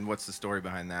 And what's the story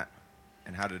behind that?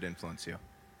 And how did it influence you?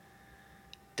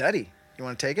 Duddy, you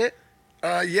want to take it?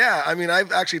 Yeah, I mean,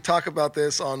 I've actually talked about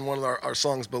this on one of our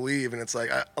songs, Believe, and it's like,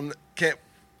 I can't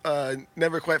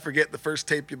never quite forget the first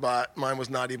tape you bought. Mine was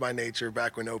Naughty by Nature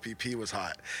back when OPP was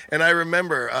hot. And I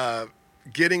remember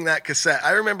getting that cassette.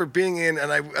 I remember being in,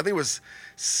 and I think it was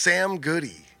Sam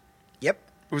Goody. Yep.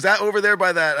 Was that over there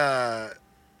by that,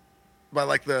 by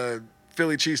like the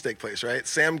Philly cheesesteak place, right?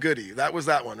 Sam Goody. That was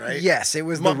that one, right? Yes, it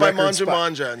was the by record Manja spot.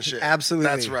 Manja and shit. Absolutely.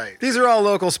 That's right. These are all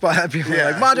local spot people. Yeah.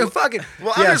 Like, Manja, fucking.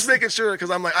 Well, I'm just making sure,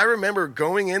 because I'm like, I remember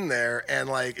going in there and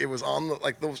like it was on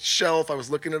the shelf. I was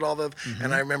looking at all the,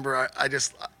 and I remember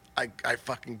I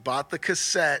fucking bought the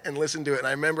cassette and listened to it. And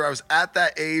I remember I was at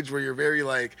that age where you're very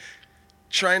like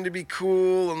trying to be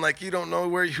cool and like you don't know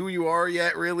who you are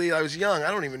yet. Really, I was young.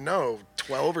 I don't even know,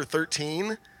 12 or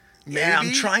 13. Maybe? Yeah,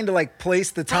 I'm trying to like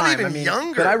place the Probably time. even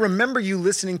younger. But I remember you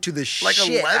listening to the Like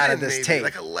shit 11, out of this maybe. tape.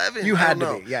 Like 11. You I had don't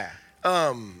to know. be, yeah.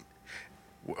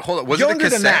 Hold on. Was Younger it a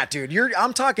cassette? than that, dude.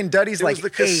 I'm talking Duddy's It like was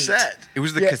the cassette. 8. It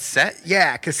was the Yeah. cassette?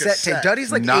 Yeah, cassette tape. Cassette.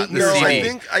 Duddy's like Not 8 the years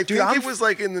CD. old. I Dude, think it was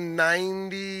like in the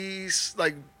 90s,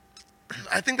 like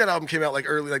I think that album came out like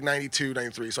early, like 92,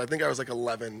 93. So I think I was like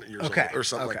 11 years old or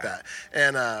something like that.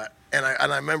 And I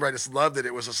remember I just loved it.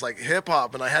 It was just like hip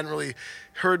hop, and I hadn't really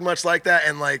heard much like that.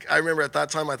 And like I remember at that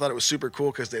time I thought it was super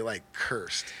cool because they like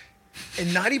cursed.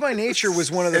 And Naughty by Nature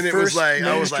was one of the And it was first like-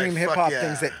 I was like, mainstream fuck hip hop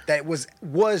yeah. things that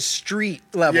was street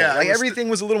level. Yeah, it like was everything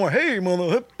was a little more, hey,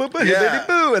 mother, Yeah.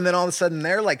 boo, and then all of a sudden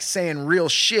they're like saying real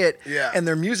shit. Yeah. And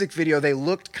their music video, they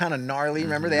looked kind of gnarly.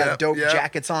 Remember, they had Yep, dope yep.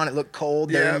 jackets on. It looked cold.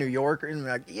 They're in Yep. New York, and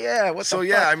like, yeah, what So the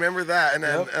yeah, fuck? I remember that, and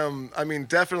then Yep. I mean,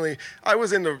 definitely, I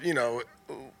was into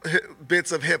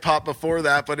bits of hip hop before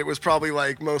that, but it was probably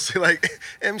like mostly like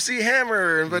MC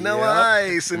Hammer and Vanilla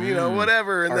Yep. Ice and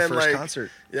whatever. And Our then first like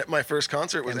concert. yeah, my first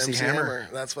concert was MC MC Hammer. Hammer.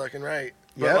 That's fucking right.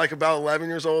 But Yep. like about 11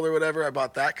 years old or whatever, I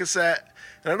bought that cassette.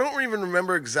 And I don't even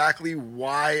remember exactly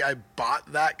why I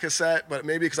bought that cassette, but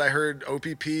maybe because I heard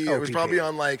OPP. It was OPP. probably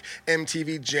on like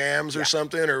MTV Jams or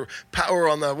something, or Power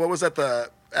on the, what was that,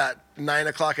 at 9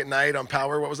 o'clock at night on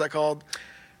Power, what was that called?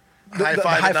 High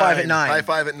Five at 9. High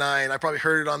Five at 9. I probably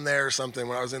heard it on there or something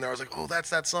when I was in there. I was like, oh, that's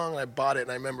that song. And I bought it.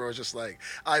 And I remember I was just like,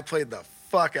 I played the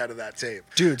fuck out of that tape.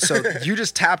 Dude, so you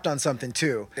just tapped on something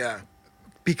too. Yeah.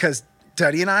 Because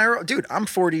Duddy and I are, dude, I'm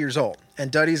 40 years old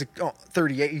and Duddy's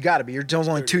 38. You got to be. You're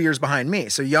only 2 years behind me.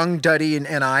 So young Duddy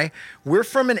and I, we're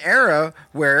from an era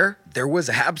where there was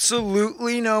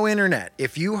absolutely no internet.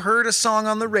 If you heard a song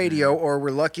on the radio or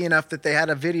were lucky enough that they had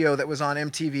a video that was on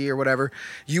MTV or whatever,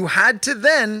 you had to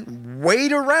then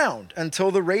wait around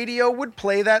until the radio would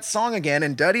play that song again.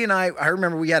 And Duddy and I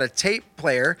remember we had a tape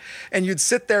player and you'd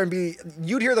sit there and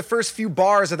you'd hear the first few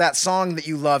bars of that song that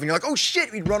you love and you're like, oh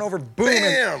shit, we'd run over, boom,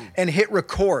 Bam! and hit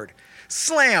record.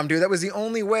 Slam, dude. That was the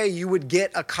only way you would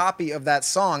get a copy of that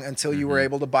song until you were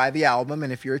able to buy the album.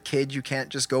 And if you're a kid, you can't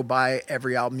just go buy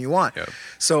every album you want. Yep.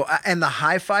 So, and the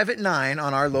High Five at 9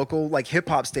 on our local like hip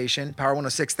hop station, Power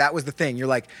 106, that was the thing. You're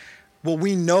like, well,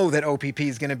 we know that OPP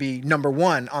is going to be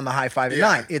 #1 on the High Five at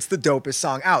 9. It's the dopest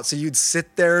song out. So you'd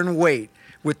sit there and wait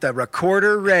with the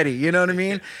recorder ready, you know what I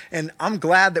mean? And I'm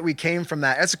glad that we came from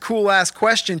that. That's a cool ass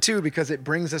question too, because it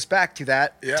brings us back to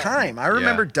that time. I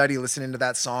remember Duddy listening to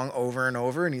that song over and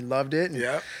over and he loved it.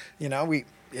 And, you know, we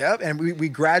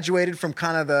graduated from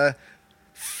kind of the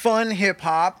fun hip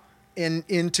hop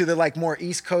into the like more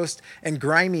East Coast and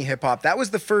grimy hip hop. That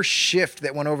was the first shift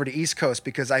that went over to East Coast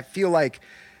because I feel like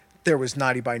there was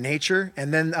Naughty by Nature,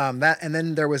 and then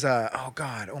there was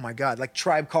oh my god, like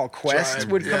Tribe Called Quest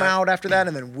would come out after that,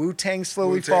 and then Wu-Tang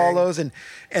slowly follows, and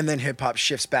then hip hop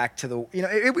shifts back to the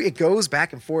it goes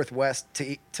back and forth west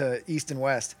to east and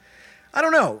west. I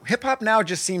don't know. Hip hop now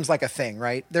just seems like a thing,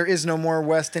 right? There is no more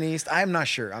west and east. I'm not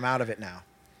sure. I'm out of it now.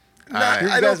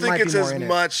 I don't think it's as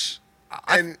much.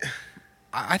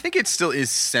 I think it still is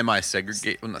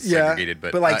semi-segregated. Well, not segregated,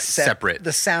 but like separate.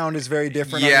 The sound is very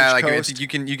different. Yeah, on each like coast.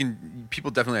 you can.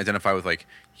 People definitely identify with like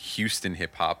Houston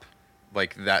hip hop,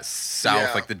 like that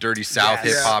South, like the dirty South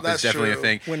hip hop is definitely a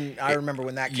thing. When I remember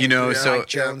when that came, you know, through, so Mike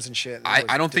Jones and shit.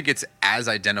 I don't think it's as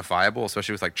identifiable,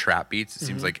 especially with like trap beats. It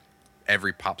seems like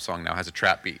every pop song now has a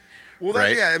trap beat. Well,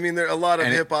 right? I mean, a lot of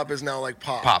hip hop is now like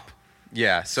pop. Pop.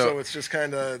 Yeah. So it's just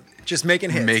kind of just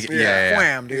making hits.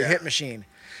 Wham, dude, hit machine.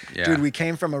 Yeah. Dude, we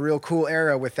came from a real cool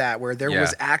era with that where there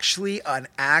was actually an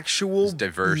actual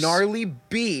diverse, gnarly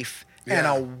beef and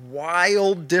a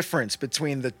wild difference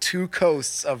between the two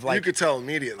coasts of like. You could tell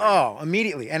immediately. Oh,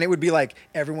 immediately. And it would be like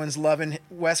everyone's loving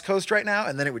West Coast right now,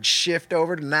 and then it would shift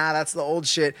over to that's the old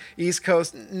shit. East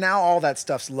Coast, now all that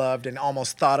stuff's loved and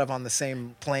almost thought of on the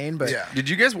same plane. But did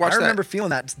you guys watch I remember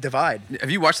feeling that divide. Have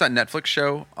you watched that Netflix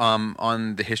show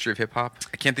on the history of hip hop?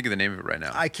 I can't think of the name of it right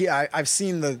now. I've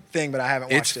seen the thing, but I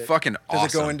haven't watched it. It's fucking awesome.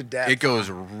 Does it go into depth? It goes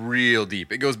real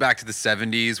deep. It goes back to the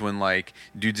 70s when like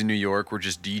dudes in New York were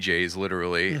just DJs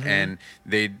literally, and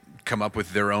they'd come up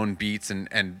with their own beats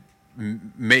and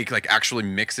make like actually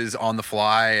mixes on the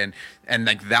fly, and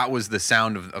like that was the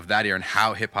sound of that era and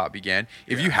how hip hop began.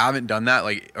 If you haven't done that,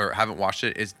 like, or haven't watched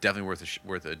it, it's definitely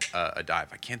worth a dive.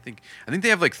 I think they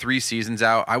have like 3 seasons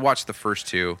out. I watched the first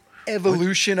 2.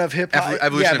 Evolution of hip hop.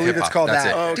 Evolution I believe of hip-hop. it's called That's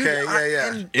that. it.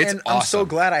 Okay, Dude, It's and I'm so awesome.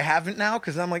 glad I haven't now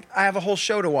because I'm like I have a whole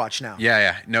show to watch now.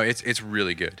 Yeah. No, it's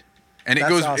really good. And it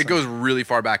That's goes awesome. it goes really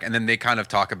far back, and then they kind of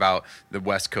talk about the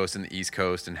West Coast and the East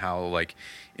Coast and how like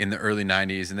in the early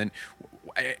 90s, and then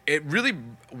it really,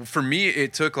 for me,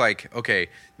 it took like, okay,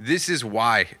 this is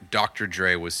why Dr.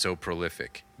 Dre was so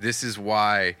prolific. This is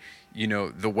why, you know,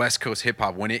 the West Coast hip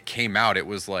hop, when it came out, it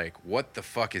was like, what the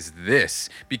fuck is this?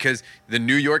 Because the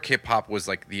New York hip hop was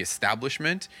like the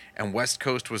establishment, and West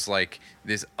Coast was like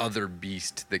this other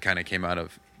beast that kind of came out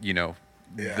of, you know,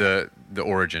 the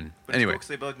origin. But anyway, folks,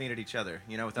 they both needed each other.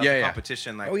 You know, without the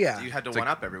competition, like you had to It's one like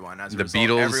up everyone. As a the result,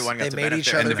 Beatles, everyone got they to made benefit each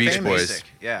from other And the Beach same Boys. music.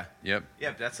 Yeah. Yep.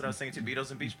 Yeah, that's what I was thinking too. Beatles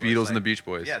and Beach Boys. Beatles and like, the Beach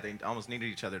Boys. Yeah, they almost needed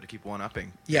each other to keep one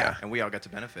upping. Yeah. And we all got to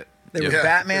benefit. They were Yeah,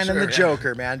 Batman for and the sure.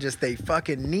 Joker, man. Just they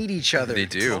fucking need each other. They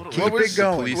do. Keep What was it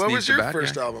going. Police What needs was the your bad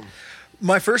first guy. album?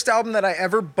 My first album that I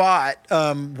ever bought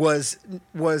was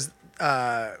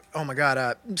oh my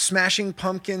god, Smashing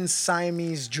Pumpkins'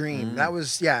 Siamese Dream. That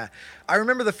was I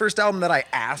remember the first album that I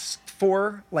asked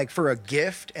for, like for a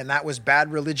gift, and that was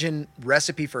Bad Religion,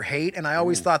 Recipe for Hate. And I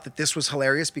always thought that this was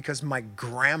hilarious because my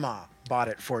grandma bought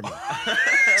it for me.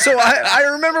 So I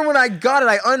remember when I got it,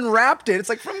 I unwrapped it. It's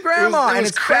like from grandma, it and was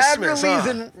it's Christmas,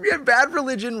 Bad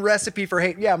Religion, Recipe for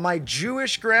Hate. Yeah, my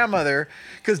Jewish grandmother,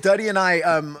 because Duddy and I,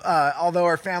 although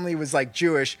our family was like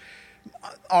Jewish,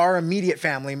 our immediate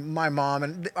family, my mom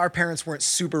and our parents weren't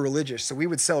super religious, so we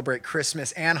would celebrate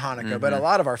Christmas and Hanukkah, but a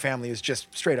lot of our family is just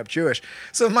straight up Jewish.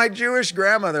 So my Jewish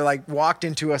grandmother like walked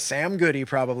into a Sam Goody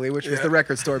probably, which was the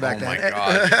record store back then. my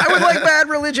God. I would like Bad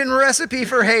Religion, Recipe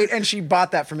for Hate, and she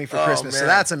bought that for me for Christmas. So man.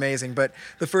 that's amazing. But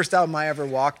the first album I ever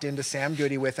walked into Sam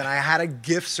Goody with, and I had a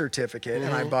gift certificate,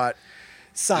 and I bought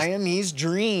Siamese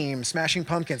Dream, Smashing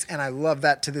Pumpkins, and I love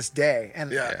that to this day.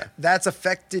 And that's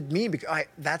affected me because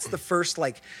that's the first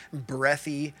like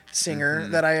breathy singer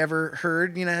that I ever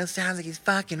heard. You know, it sounds like he's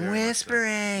fucking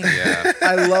whispering. Yeah.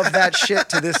 I love that shit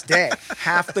to this day.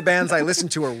 Half the bands I listen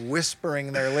to are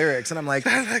whispering their lyrics, and I'm like,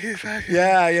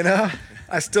 yeah, you know.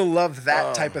 I still love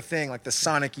that type of thing, like the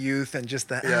Sonic Youth and just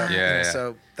the Yeah.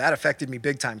 So that affected me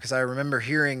big time because I remember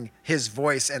hearing his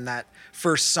voice and that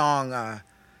first song.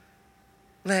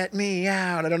 Let me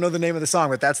out. I don't know the name of the song,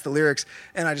 but that's the lyrics.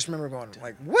 And I just remember going,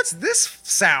 like, what's this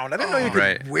sound? I didn't know you could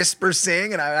Right. whisper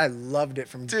sing, and I loved it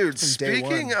from Dude, from day one.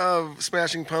 speaking of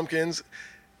Smashing Pumpkins,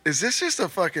 is this just a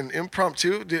fucking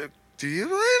impromptu? Do you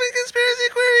believe in conspiracy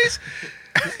queries?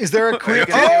 Is there a quick?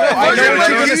 Oh, I Was know it what like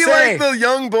you're gonna he say. like the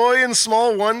young boy in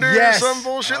Small Wonder Yes. or some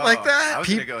bullshit Oh, like I that? was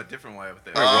gonna go a different way with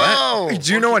it. Oh,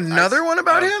 Do you know another one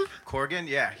about him? Corgan?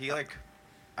 Yeah, he like.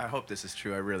 I hope this is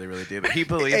true. I really, really do. But he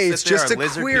believes Hey, that it's there just are a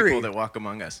lizard query. people that walk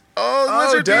among us. Oh,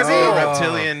 lizard does he? people.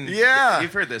 Reptilian. Yeah.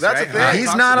 You've heard this, That's a right? thing. He's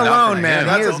Talks not about alone, it. man.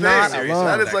 Yeah, He That's is a not thing.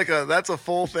 alone. That's a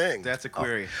full thing. That's a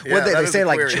query. Yeah, What that they is say, a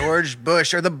like query. George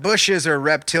Bush or the Bushes are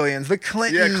reptilians, the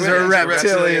Clintons Clintons are are reptilians.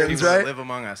 reptilians, People that right? live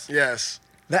among us. Yes.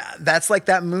 That's like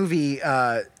that movie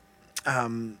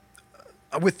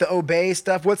with the Obey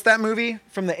stuff. What's that movie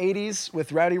from the 80s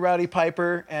with Rowdy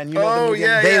Piper and you know the Oh, movie?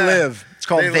 yeah, They yeah. Live. It's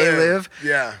called They Live.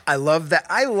 Yeah. I love that.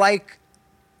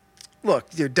 Look,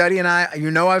 dude, Duddy and I, you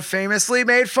know I've famously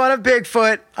made fun of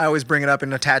Bigfoot. I always bring it up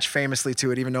and attach famously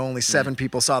to it, even though only 7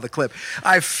 people saw the clip.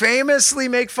 I famously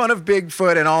make fun of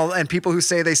Bigfoot and people who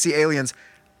say they see aliens.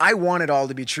 I want it all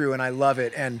to be true, and I love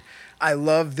it. And I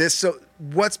love this. So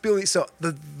what's Billy? So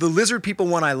the lizard people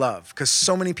one I love because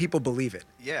so many people believe it.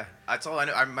 Yeah, that's all I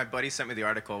know. My buddy sent me the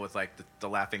article with like the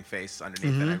laughing face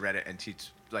underneath it. I read it, and he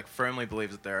like firmly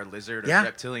believes that there are lizard or Yeah.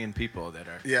 reptilian people that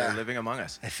are Yeah. they're living among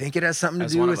us. I think it has something to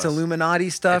As do one with of us. Illuminati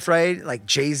stuff, right? Like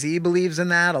Jay-Z believes in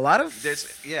that. A lot of. That's.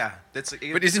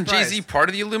 But isn't Jay-Z part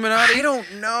of the Illuminati? I don't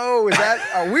know. Is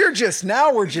that? We're just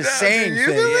saying Do you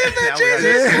things. believe that Yeah, we are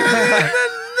Jesus just- is the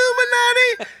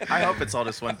Illuminati? I hope it's all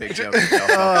just one big joke.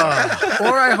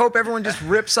 Or I hope everyone just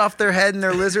rips off their head and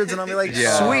their lizards, and I'll be like,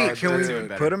 Yeah. sweet. Oh, Can we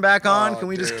dude. put them back on? Oh, Can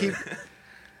we just dude. keep?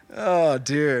 Oh,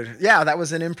 dude. Yeah, that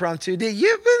was an impromptu. Do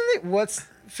you believe?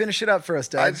 Finish it up for us,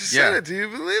 Doug. I just Yeah. said it. Do you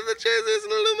believe that Jesus is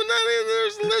an Illuminati and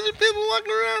there's lizard people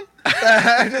walking around?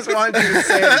 I just wanted you to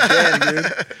say it again,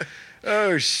 dude.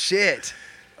 Oh shit.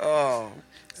 Oh,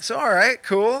 So all right,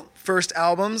 cool. First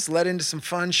albums led into some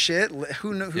fun shit.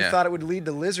 Who Yeah. thought it would lead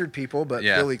to lizard people? But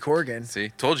Yeah. Billy Corgan. See,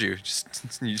 told you. You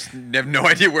just have no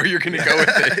idea where you're gonna go with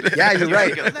it. Yeah, you're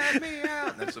right. Let me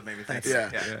out. That's what made me think. yeah.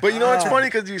 But you know, it's funny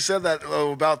because you said that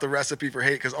about the Recipe for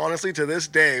Hate. Because honestly, to this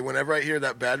day, whenever I hear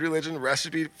that Bad Religion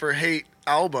Recipe for Hate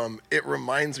album, it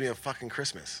reminds me of fucking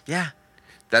Christmas. Yeah.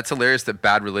 That's hilarious that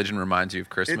Bad Religion reminds you of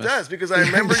Christmas. It does because I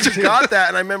remember you got that,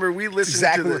 and I remember we listened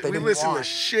exactly to what they we didn't listened want. the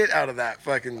shit out of that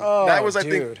fucking. Oh, that was I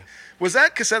dude. think was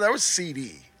that cassette? That was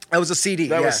CD. That was a CD.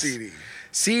 That yes. was CD.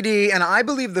 CD, and I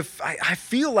believe I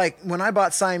feel like when I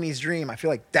bought Siamese Dream, I feel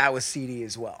like that was CD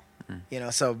as well. You know,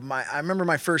 so I remember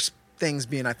my first things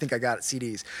being I think I got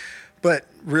CDs. But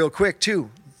real quick too,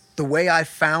 the way I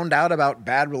found out about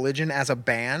Bad Religion as a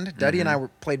band, Duddy and I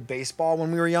played baseball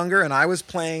when we were younger, and I was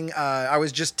playing, I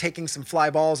was just taking some fly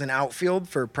balls in outfield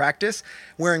for practice,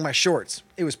 wearing my shorts.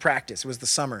 It was practice, it was the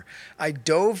summer. I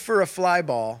dove for a fly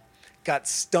ball, got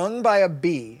stung by a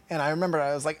bee, and I remember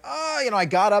I was like, oh, you know, I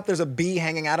got up, there's a bee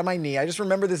hanging out of my knee. I just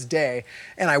remember this day,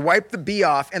 and I wiped the bee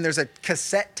off, and there's a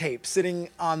cassette tape sitting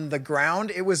on the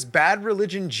ground. It was Bad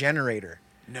Religion Generator.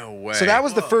 No way. So that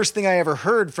was the first thing I ever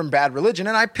heard from Bad Religion,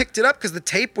 and I picked it up because the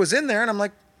tape was in there, and I'm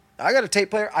like, I got a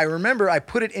tape player. I remember I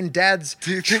put it in Dad's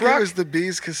Do you think truck. it was the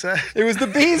Bees cassette? It was the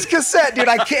Bees cassette, dude.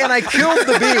 I killed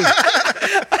the bee.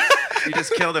 You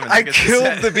just killed him. I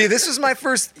killed the bee. This was my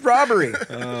first robbery.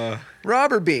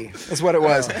 Robber bee is what it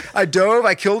was. I dove,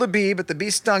 I killed a bee, but the bee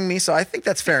stung me, so I think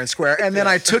that's fair and square. And then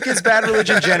I took his Bad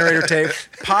Religion generator tape,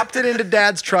 popped it into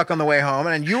Dad's truck on the way home,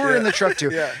 and you were in the truck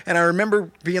too. Yeah. And I remember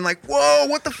being like, whoa,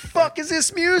 what the fuck is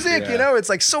this music? You know, it's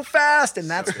like so fast. And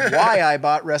that's why I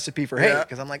bought Recipe for Hate,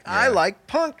 because I'm like, I like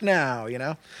punk now, you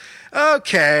know?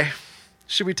 Okay.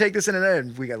 Should we take this in an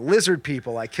end? We got lizard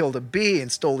people. I killed a bee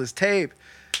and stole his tape.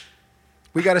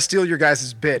 We got to steal your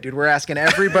guys' bit, dude. We're asking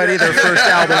everybody their first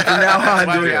album from now on.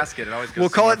 Why dude. we ask it? It always goes We'll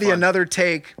call more it the fun. Another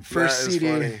Take first That is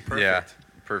CD. funny. Yeah,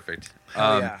 perfect.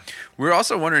 yeah. We're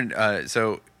also wondering.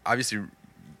 So obviously,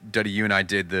 Duddy, you and I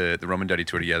did the Roman Duddy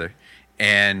tour together,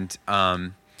 and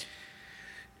one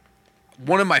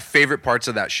of my favorite parts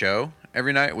of that show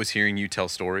every night was hearing you tell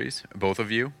stories, both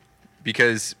of you,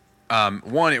 because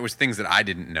one, it was things that I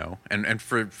didn't know, and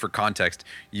for context,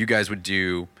 you guys would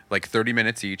do like 30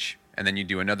 minutes each. And then you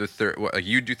do another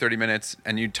you do 30 minutes,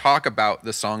 and you talk about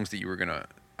the songs that you were gonna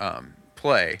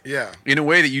play. Yeah. In a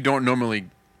way that you don't normally,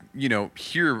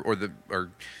 hear or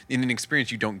in an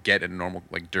experience you don't get at a normal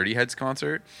like Dirty Heads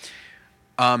concert.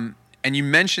 And you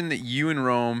mentioned that you and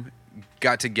Rome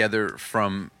got together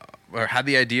or had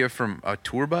the idea from a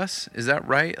tour bus. Is that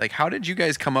right? Like, how did you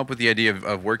guys come up with the idea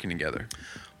of working together?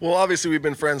 Well, obviously, we've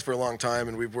been friends for a long time,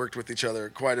 and we've worked with each other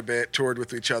quite a bit, toured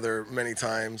with each other many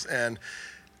times, and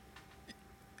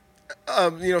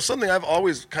something I've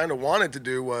always kind of wanted to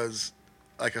do was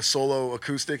like a solo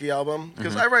acoustic album,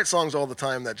 because I write songs all the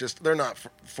time that they're not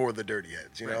for the Dirty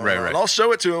Heads, Right. And I'll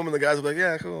show it to them, and the guys will be like,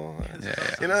 yeah, cool.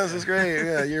 This is great.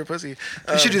 Yeah, you're a pussy.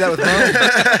 You should do that with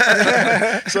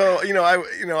Rome. So,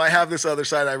 I have this other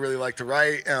side I really like to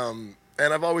write, and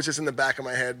I've always just in the back of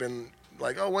my head been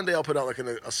like, oh, one day I'll put out like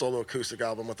a solo acoustic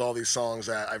album with all these songs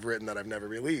that I've written that I've never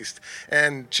released.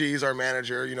 And Cheese, our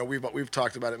manager, we've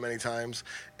talked about it many times,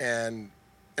 and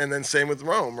then same with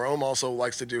Rome. Rome also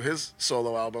likes to do his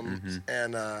solo albums,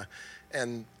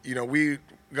 and we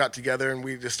got together and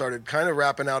we just started kind of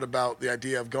rapping out about the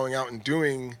idea of going out and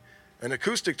doing an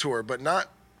acoustic tour, but not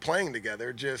playing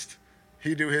together, just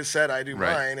he do his set, I do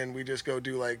mine, and we just go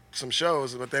do like some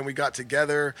shows. But then we got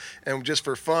together, and just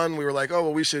for fun, we were like, oh,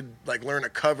 well, we should like learn a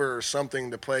cover or something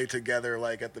to play together,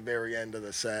 like at the very end of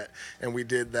the set. And we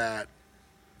did that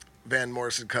Van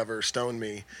Morrison cover, Stone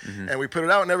Me, and we put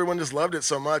it out, and everyone just loved it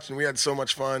so much, and we had so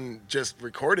much fun just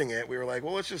recording it. We were like,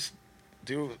 well, let's just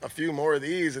do a few more of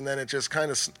these, and then it just kind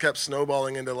of kept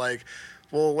snowballing into like,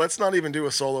 well, let's not even do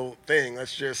a solo thing.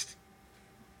 Let's just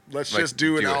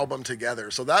do an album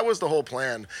together. So that was the whole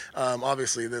plan.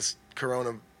 Obviously, this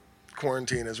Corona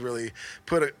quarantine has really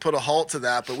put a halt to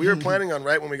that. But we were planning on,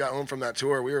 right when we got home from that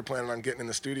tour, we were planning on getting in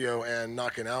the studio and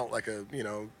knocking out like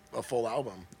a full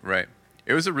album. Right.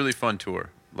 It was a really fun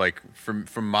tour. Like from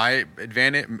my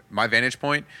vantage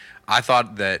point, I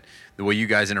thought that the way you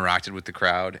guys interacted with the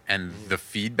crowd and the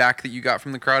feedback that you got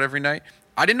from the crowd every night,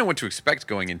 I didn't know what to expect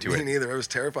going into Me it. neither. It was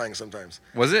terrifying sometimes.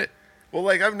 Was it? Well,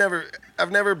 like I've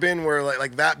never been where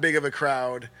like that big of a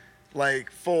crowd, like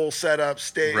full setup,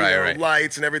 stage,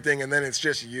 lights and everything, and then it's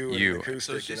just you and an acoustic.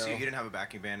 So it's just you didn't have a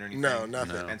backing band or anything? No,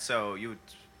 nothing. No. And so it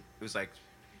was like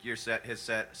your set, his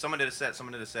set, someone did a set,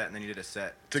 and then you did a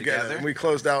set together. And we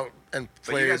closed out and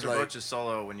played. But you guys were like, both just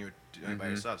solo when you were doing by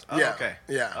yourselves. Oh, yeah. okay.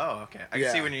 Yeah. Oh, okay. I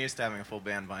can see when you're used to having a full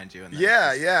band behind you. And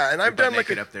And I've done like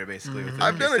up there basically. With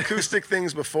I've done acoustic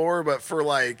things before, but for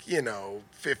like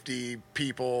 50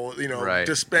 people,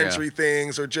 dispensary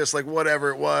things or just like whatever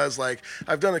it was. Like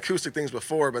I've done acoustic things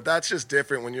before, but that's just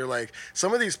different when you're like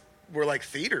some of these were like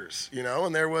theaters,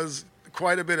 and there was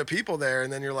quite a bit of people there,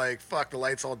 and then you're like, fuck, the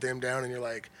lights all dimmed down, and you're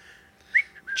like.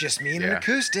 Just me and an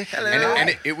acoustic. Hello.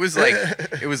 And it was like,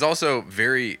 it was also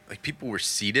very, like, people were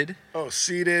seated. Oh,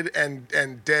 seated and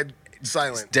dead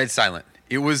silent. Dead silent.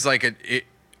 It was like it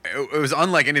was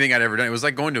unlike anything I'd ever done. It was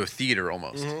like going to a theater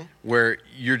almost, where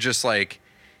you're just like,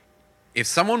 if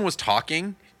someone was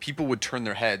talking, people would turn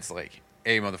their heads like,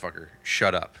 hey, motherfucker,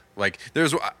 shut up. Like,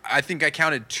 I think I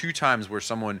counted 2 times where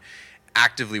someone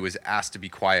actively was asked to be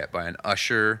quiet by an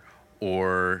usher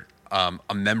or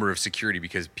a member of security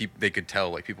because they could tell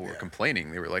like people were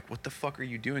complaining. They were like, "What the fuck are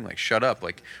you doing? Like, shut up!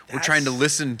 Like, we're trying to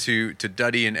listen to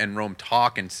Duddy and Rome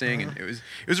talk and sing." And it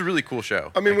was a really cool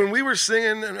show. I mean, when we were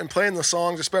singing and playing the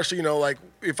songs, especially like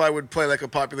if I would play like a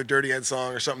popular Dirty Head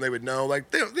song or something, they would know.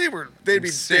 Like they'd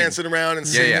be dancing around and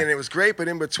singing, and it was great. But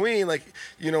in between, like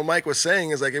Mike was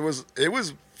saying, is like it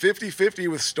was 50-50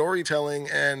 with storytelling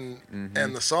and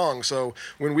the song. So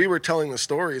when we were telling the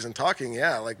stories and talking,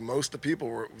 like most of the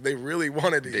people they really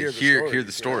wanted to hear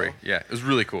the story. You know? Yeah, it was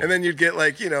really cool. And then you'd get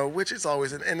like, which is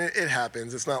always, and it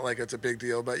happens. It's not like it's a big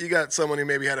deal, but you got someone who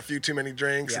maybe had a few too many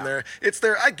drinks and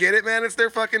I get it, man. It's their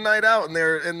fucking night out and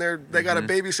they got a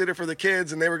babysitter for the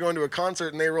kids and they were going to a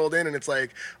concert and they rolled in and it's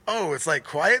like, oh, it's like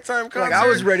quiet time concert. Like I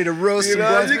was ready to roast some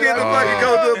blunts. You get the fucking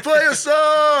go to play a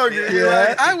song. You're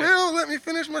like, I will. Let me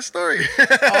finish my story.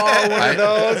 Oh, one of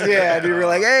those. Yeah, dude. We're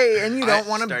like, hey, and you don't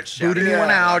want to boot anyone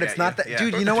out. It's not that. Yeah.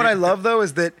 Dude, you know what I love, though,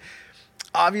 is that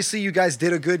obviously you guys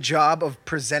did a good job of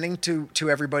presenting to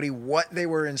everybody what they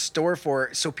were in store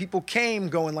for. So people came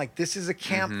going like, this is a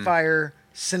campfire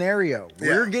scenario.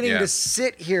 We're getting to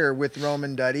sit here with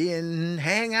Roman Duddy and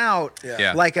hang out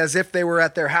like as if they were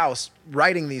at their house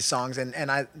writing these songs. And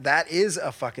that is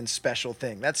a fucking special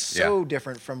thing. That's so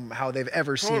different from how they've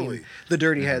ever seen the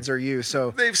Dirty Heads or you.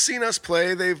 So they've seen us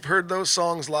play. They've heard those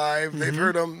songs live. They've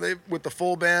heard them with the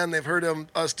full band. They've heard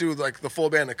us do like the full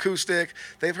band acoustic.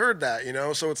 They've heard that,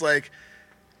 so it's like,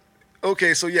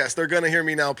 okay, so yes, they're going to hear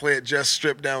me now play it just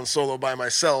stripped down solo by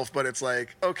myself, but it's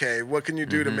like, okay, what can you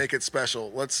do to make it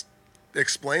special? Let's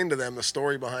explain to them the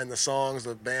story behind the songs,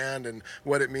 the band, and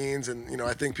what it means, and,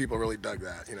 I think people really dug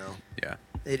that, Yeah.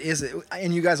 It is,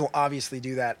 and you guys will obviously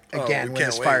do that again when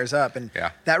this wait. fires up, and Yeah.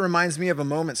 that reminds me of a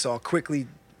moment, so I'll quickly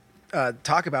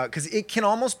talk about, because it can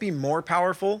almost be more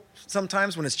powerful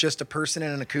sometimes when it's just a person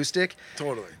and an acoustic.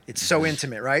 Totally. It's so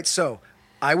intimate, right? So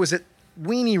I was at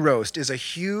Weenie Roast is a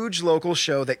huge local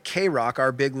show that K-Rock,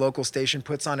 our big local station,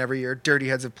 puts on every year. Dirty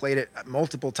Heads have played it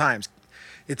multiple times.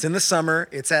 It's in the summer.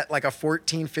 It's at like a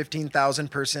 15,000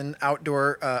 person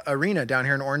outdoor arena down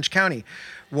here in Orange County.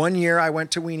 One year I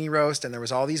went to Weenie Roast and there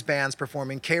was all these bands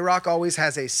performing. K-Rock always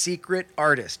has a secret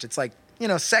artist. It's like,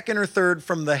 second or third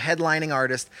from the headlining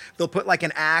artist. They'll put like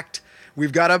an act.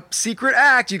 We've got a secret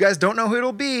act. You guys don't know who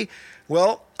it'll be.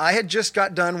 Well, I had just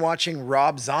got done watching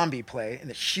Rob Zombie play in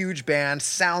a huge band,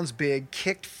 sounds big,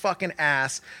 kicked fucking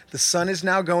ass. The sun is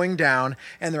now going down,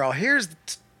 and they're all, here's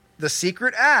the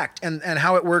secret act. And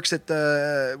how it works at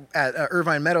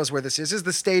Irvine Meadows where this is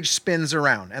the stage spins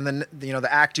around, and then the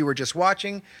act you were just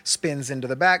watching spins into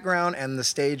the background, and the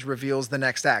stage reveals the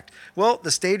next act. Well,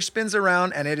 the stage spins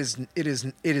around, and it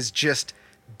is just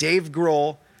Dave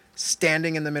Grohl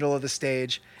standing in the middle of the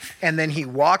stage, and then he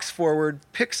walks forward,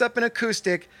 picks up an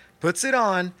acoustic, puts it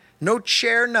on, no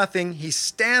chair, nothing. He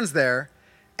stands there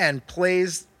and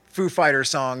plays Foo Fighter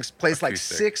songs, plays like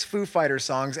 6 Foo Fighter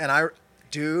songs, and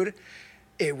dude,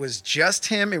 it was just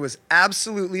him. It was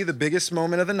absolutely the biggest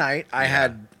moment of the night. I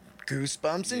had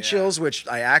goosebumps and chills, which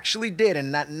I actually did,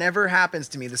 and that never happens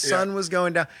to me. The sun was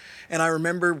going down, and I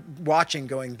remember watching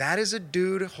going, that is a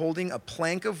dude holding a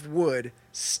plank of wood,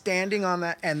 standing on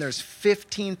that, and there's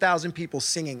 15,000 people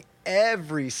singing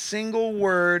every single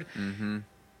word.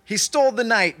 He stole the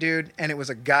night, dude, and it was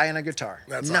a guy and a guitar.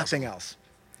 That's nothing awesome. else.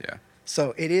 Yeah.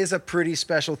 So it is a pretty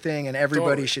special thing, and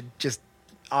everybody should just,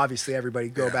 obviously, everybody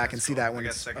go back and see that when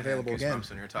it's available again.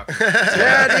 When you're talking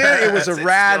Yeah, dude, it was a It's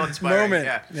rad still inspiring,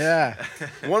 moment. Yeah.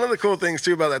 One of the cool things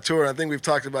too about that tour, I think we've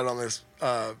talked about it on this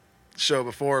show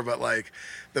before, but like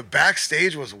the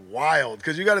backstage was wild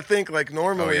because you got to think like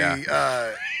normally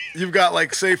you've got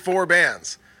like say 4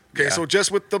 bands. Okay, so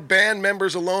just with the band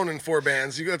members alone in 4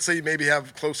 bands, let's say you maybe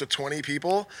have close to 20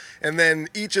 people, and then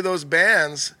each of those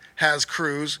bands has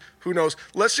crews. Who knows?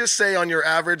 Let's just say on your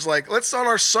average, like let's on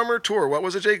our summer tour. What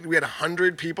was it, Jake? We had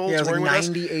 100 people touring with us.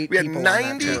 98 We had people on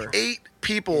that tour. 98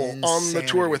 people on the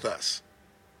tour Insanity. with us.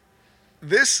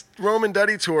 This Roman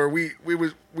Duddy tour, we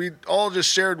all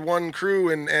just shared one crew,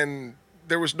 and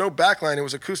there was no backline. It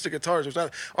was acoustic guitars. It was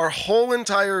not. Our whole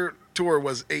entire tour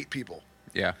was 8 people.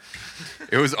 Yeah.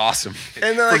 It was awesome.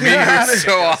 And then, like, For me, it was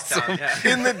so awesome.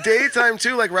 in the daytime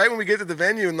too, like right when we get to the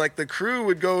venue, and like the crew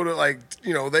would go to like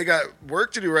they got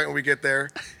work to do right when we get there.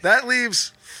 That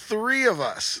leaves 3 of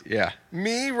us. Yeah.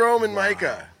 Me, Rome, and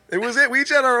Micah. It was it. We each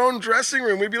had our own dressing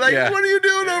room. We'd be like, "What are you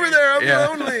doing over there?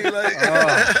 I'm lonely." Like,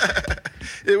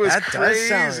 it was That does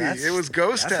sound- crazy. It was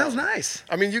ghost That town. sounds nice.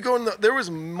 I mean, you go in there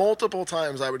was multiple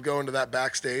times I would go into that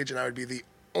backstage, and I would be the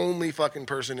only fucking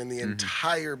person in the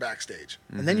entire backstage.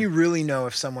 And then you really know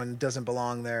if someone doesn't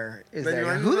belong there. Is Then there?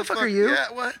 you're like, Who the fuck are you?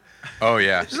 Yeah, what? Oh,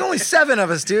 yeah. There's only 7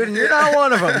 of us, dude, and you're not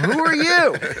one of them. Who are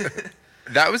you?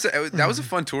 That was a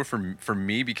fun tour for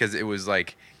me because it was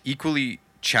like equally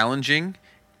challenging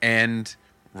and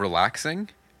relaxing,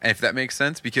 if that makes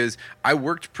sense, because I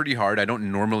worked pretty hard. I don't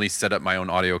normally set up my own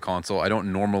audio console. I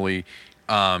don't normally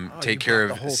take care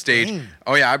brought of the whole stage. thing.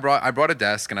 Oh yeah, I brought a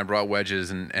desk and I brought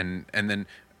wedges and then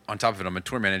on top of it, I'm a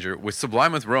tour manager with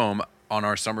Sublime with Rome. on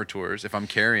our summer tours, if I'm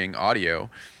carrying audio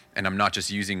and I'm not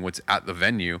just using what's at the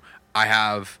venue, I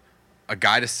have a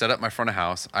guy to set up my front of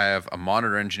house. I have a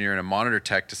monitor engineer and a monitor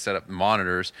tech to set up the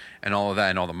monitors and all of that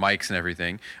and all the mics and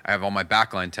everything. I have all my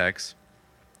backline techs.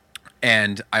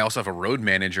 And I also have a road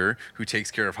manager who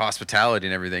takes care of hospitality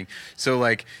and everything. So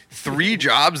like 3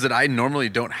 jobs that I normally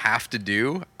don't have to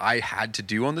do, I had to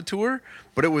do on the tour,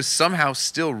 but it was somehow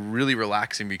still really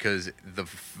relaxing because the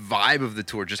vibe of the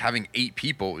tour, just having 8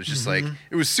 people, was just like,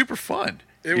 it was super fun.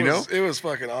 It was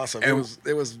fucking awesome. And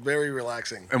it was very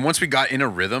relaxing. And once we got in a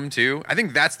rhythm too, I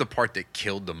think that's the part that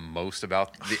killed the most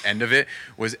about the end of it,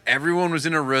 was everyone was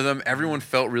in a rhythm, everyone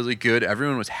felt really good,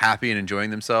 everyone was happy and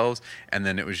enjoying themselves, and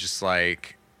then it was just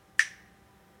like,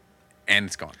 and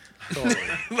it's gone. Totally.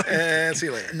 And see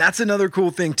you later. And that's another cool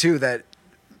thing too, that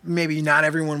maybe not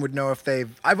everyone would know if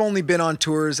I've only been on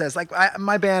tours as like,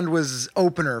 my band was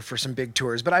opener for some big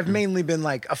tours, but I've mainly been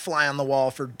like a fly on the wall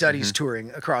for Duddy's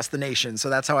touring across the nation. So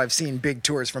that's how I've seen big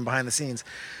tours from behind the scenes.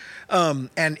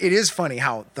 And it is funny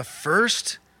how the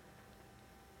first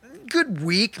good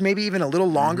week, maybe even a little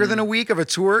longer than a week of a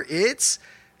tour, it's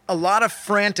a lot of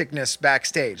franticness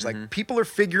backstage. Like people are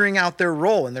figuring out their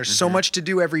role, and there's so much to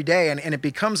do every day, and it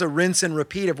becomes a rinse and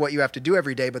repeat of what you have to do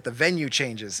every day, but the venue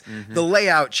changes, the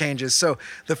layout changes. So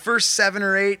the first 7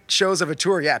 or 8 shows of a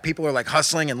tour, yeah, people are like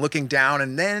hustling and looking down,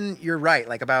 and then you're right,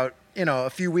 like about, a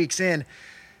few weeks in,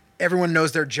 everyone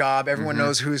knows their job. Everyone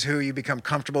knows who's who. You become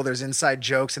comfortable. There's inside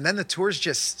jokes. And then the tour's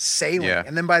just sailing. Yeah.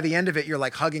 And then by the end of it, you're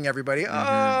like hugging everybody.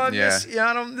 Oh,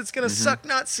 it's going to suck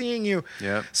not seeing you.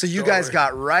 Yep. So you guys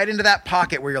got right into that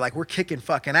pocket where you're like, we're kicking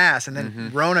fucking ass. And then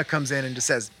Rona comes in and just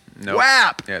says, Nope.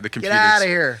 WAP. Yeah, the Get computers. out of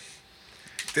here.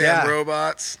 Damn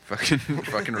robots.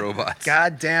 Fucking robots.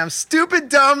 Goddamn stupid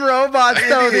dumb robots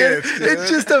though, dude. Idiots, dude. It's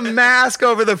just a mask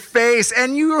over the face.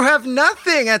 And you have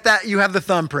nothing at that. You have the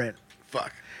thumbprint.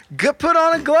 Fuck. Put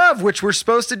on a glove, which we're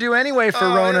supposed to do anyway for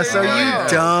Rona. So yeah. you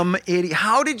dumb idiot.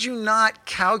 How did you not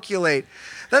calculate?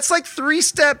 That's like 3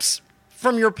 steps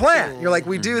from your plan. You're like,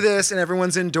 we do this and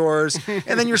everyone's indoors.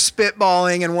 And then you're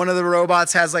spitballing and one of the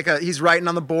robots has he's writing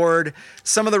on the board.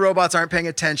 Some of the robots aren't paying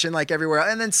attention like everywhere.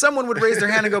 And then someone would raise their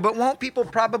hand and go, but won't people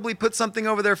probably put something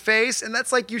over their face? And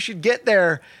that's like, you should get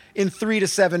there in 3 to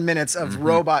 7 minutes of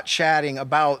robot chatting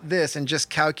about this and just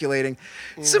calculating.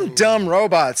 Some dumb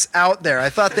robots out there. I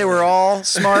thought they were all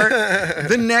smart.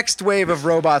 The next wave of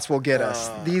robots will get us.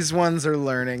 These ones are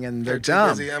learning and they're Too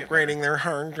dumb. busy upgrading their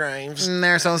hard drives.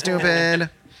 They're so stupid.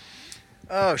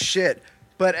 Oh, shit.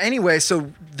 But anyway,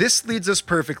 so this leads us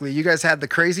perfectly. You guys had the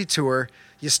crazy tour.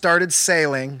 You started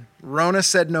sailing. Rona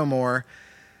said no more.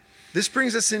 This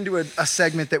brings us into a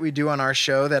segment that we do on our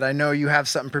show that I know you have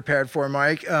something prepared for,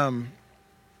 Mike.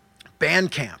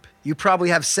 Band camp. You probably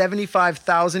have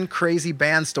 75,000 crazy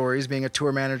band stories being a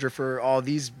tour manager for all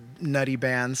these nutty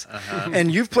bands.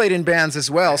 And you've played in bands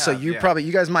as well, so you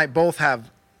guys might both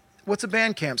have. What's a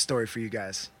band camp story for you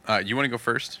guys? You want to go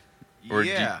first? Or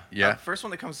yeah. First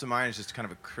one that comes to mind is just kind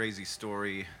of a crazy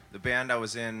story. The band I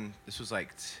was in, this was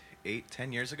like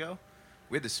 8-10 years ago.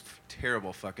 We had this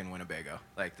terrible fucking Winnebago.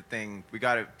 Like the thing, we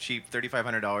got it cheap,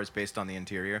 $3,500 based on the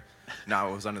interior, not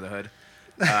what was under the hood.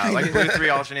 Like blue 3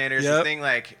 alternators. Yep. The thing,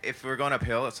 like if we were going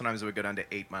uphill, sometimes it would go down to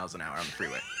 8 miles an hour on the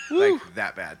freeway, like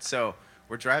that bad. So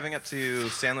we're driving up to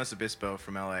San Luis Obispo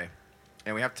from LA,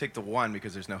 and we have to take the 1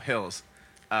 because there's no hills.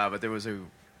 But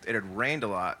it had rained a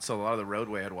lot, so a lot of the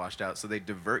roadway had washed out. So they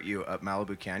divert you up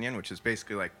Malibu Canyon, which is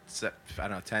basically like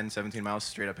 10, 17 miles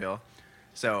straight uphill.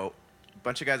 So a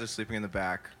bunch of guys are sleeping in the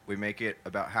back. We make it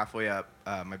about halfway up.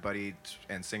 My buddy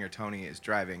and singer Tony is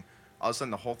driving. All of a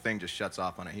sudden, the whole thing just shuts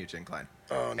off on a huge incline.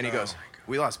 Oh, and he goes,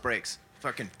 we lost brakes.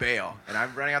 Fucking bail. And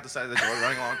I'm running out the side of the door,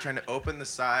 running along, trying to open the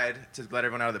side to let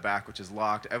everyone out of the back, which is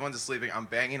locked. Everyone's sleeping. I'm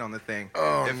banging on the thing.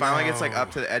 Oh, it finally gets like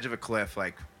up to the edge of a cliff,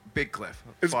 like big cliff.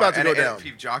 It's far. about to go down. And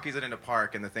he jockeys it into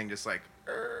park, and the thing just like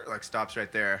stops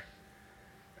right there.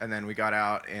 And then we got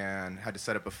out and had to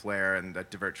set up a flare and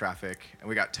divert traffic. And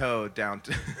we got towed down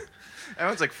to...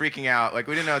 Everyone's like freaking out. Like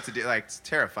we didn't know what to do. Like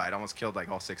terrified. Almost killed like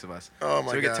all 6 of us. Oh my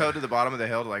So we get God. towed to the bottom of the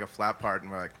hill to like a flat part, and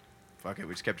we're like, fuck it.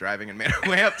 We just kept driving and made our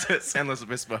way up to San Luis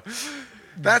Obispo.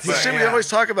 That's the But, shit we yeah. always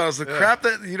talk about is the crap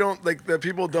that you don't like that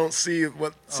people don't see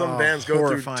what some bands go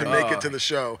horrifying. through to make it to the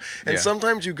show. And Yeah.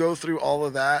 sometimes you go through all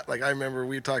of that. Like I remember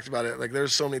we talked about it. Like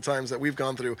there's so many times that we've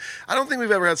gone through. I don't think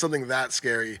we've ever had something that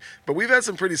scary, but we've had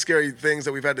some pretty scary things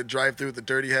that we've had to drive through with the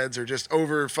Dirty Heads or just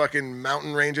over fucking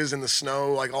mountain ranges in the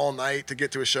snow like all night to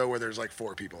get to a show where there's like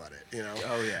 4 people at it, you know?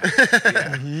 Oh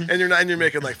yeah. And you're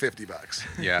making like $50.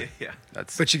 Yeah. Yeah.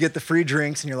 That's But you get the free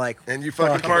drinks and you're like, And you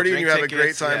fucking Fuck. party and you have a Drink great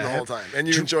tickets, time yeah. the whole time. And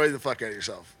you enjoy the fuck out of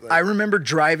yourself. Like, I remember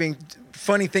driving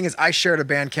funny thing is, I shared a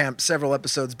Bandcamp several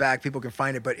episodes back. People can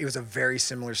find it, but it was a very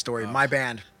similar story. My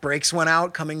band, brakes went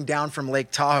out coming down from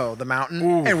Lake Tahoe, the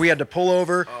mountain, and we had to pull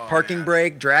over, parking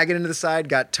brake, drag it into the side,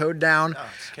 got towed down.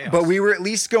 It's chaos. But we were at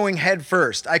least going head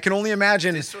first. I can only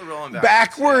imagine It's still rolling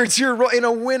backwards. You're in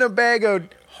a Winnebago.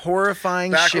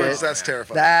 Horrifying Backwards, shit. that's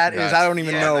terrifying. That is, I don't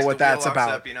even know like what the wheel that's locks about.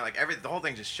 Up, like the whole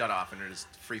thing just shut off and it just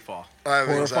free fall. I have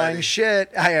Horrifying anxiety.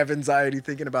 shit. I have anxiety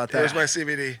thinking about that. There's my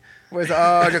CBD.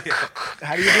 How do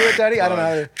you do it, Daddy? I don't know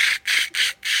how to.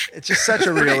 It's just such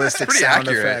a realistic pretty sound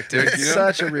accurate, effect. dude, It's you know?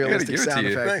 such a Gotta realistic give it to sound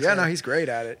you. effect. Thanks, Yeah, man. no, he's great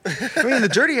at it. I mean, the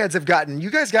Dirty Heads have gotten.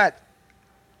 You guys got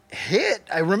hit.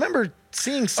 I remember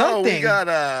seeing something. Oh, we got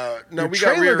no, Your we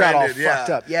got trailer got all rear-ended. Yeah. fucked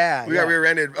up. Yeah, we got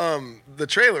rear-ended. The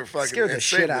trailer fucking Scared the it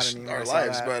shit saved out of me when our I saw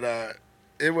lives, that.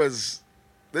 but it was.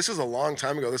 This was a long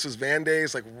time ago. This was Van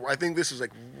Days. Like I think this was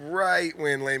like right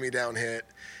when Lay Me Down hit,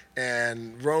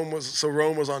 and Rome was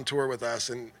on tour with us,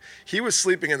 and he was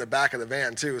sleeping in the back of the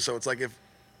van too. So it's like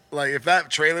if that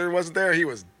trailer wasn't there, he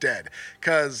was dead.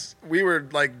 Cause we were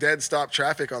like dead stop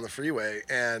traffic on the freeway,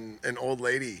 and an old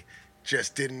lady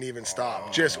just didn't even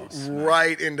stop. Just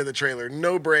right into the trailer.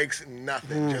 No brakes,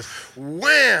 nothing. Just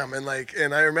wham! And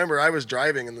I remember I was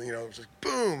driving, and it was like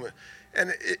boom.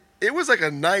 And it was like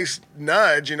a nice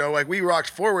nudge, like we rocked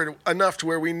forward enough to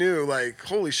where we knew, like,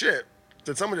 holy shit,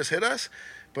 did someone just hit us?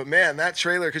 But man, that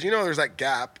trailer, because there's that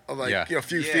gap of like, a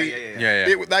few feet.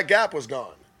 Yeah. That gap was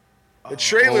gone. The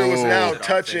trailer was now Off the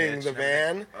touching edge the and van,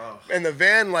 everything. and the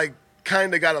van like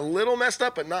kind of got a little messed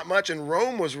up, but not much. And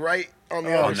Rome was right on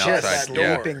the other the side of outside, that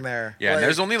yeah. door. sleeping there. Yeah, and Like-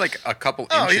 there's only like a couple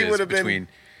Oh, he inches would have been between.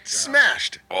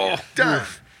 smashed. Done.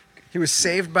 He was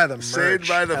saved by the merch. Saved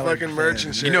by the I like fucking that. merch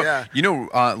and shit. yeah.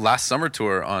 Last summer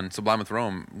tour on Sublime with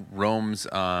Rome,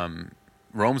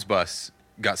 Rome's bus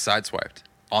got sideswiped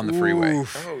on the freeway.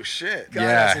 Oof. Oh shit. God, Yeah.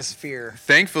 that's his fear.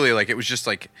 Thankfully, like it was just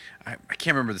like I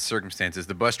can't remember the circumstances.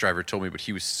 The bus driver told me, but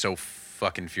he was so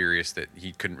fucking furious that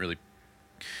he couldn't really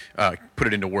put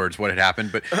it into words what had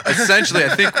happened. But essentially,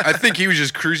 I think he was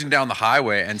just cruising down the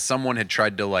highway, and someone had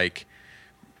tried to like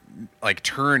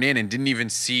turn in and didn't even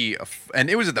see and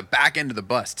it was at the back end of the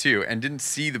bus too, and didn't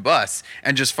see the bus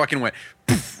and just fucking went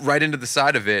poof, right into the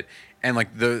side of it. And like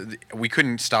we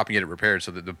couldn't stop and get it repaired,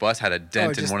 so that the bus had a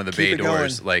dent in just one of the keep bay it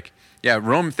doors. going. Like, yeah,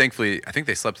 Rome, thankfully, I think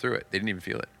they slept through it. They didn't even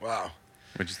feel it, Wow.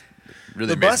 which is really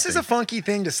The amazing bus is thing. a funky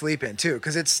thing to sleep in too,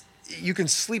 because you can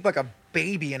sleep like a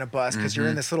baby in a bus because you're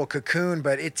in this little cocoon.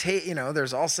 But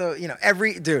there's also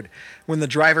when the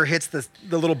driver hits the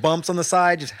little bumps on the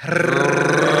side, just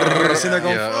and they're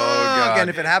going Yeah. fuck. Oh, God. And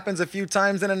if it happens a few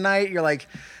times in a night, you're like,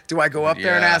 do I go up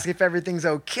there and Yeah. ask if everything's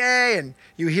okay? And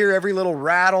you hear every little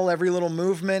rattle, every little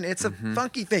movement. It's a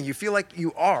funky thing. You feel like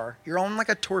you're on like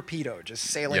a torpedo just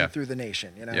sailing Yeah. through the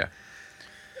nation. Yeah.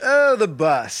 Oh, the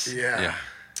bus. Yeah.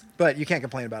 But you can't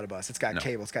complain about a bus. It's got No,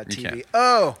 cable. It's got you TV. can't.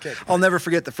 Oh, I'll never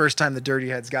forget the first time the Dirty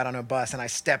Heads got on a bus and I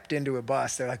stepped into a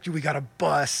bus. They're like, "Dude, we got a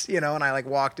bus," and I like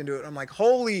walked into it. And I'm like,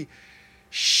 "Holy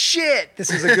shit,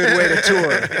 this is a good way to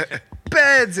tour."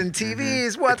 Beds and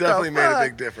TVs. What It definitely the made a fuck?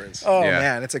 big difference. Oh Yeah.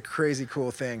 man, it's a crazy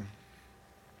cool thing.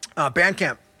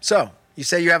 Bandcamp. So you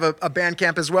say you have a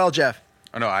Bandcamp as well, Jeff?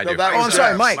 Oh no, I No, do. that Oh, was I'm sorry,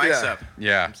 Jeff's. Mike. Mike's Yeah. up.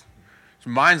 Yeah. So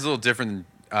mine's a little different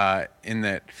in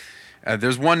that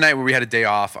there's one night where we had a day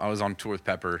off. I was on tour with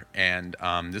Pepper, and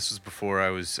this was before I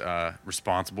was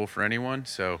responsible for anyone.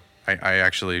 So I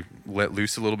actually let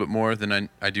loose a little bit more than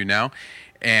I do now.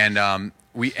 And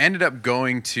we ended up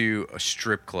going to a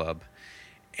strip club.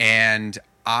 And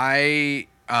I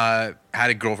had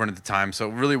a girlfriend at the time, so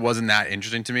it really wasn't that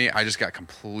interesting to me. I just got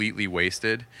completely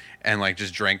wasted and like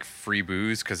just drank free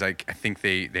booze because I think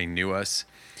they knew us.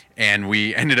 And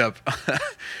we ended up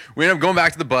going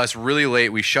back to the bus really late.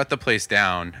 We shut the place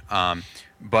down,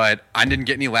 but I didn't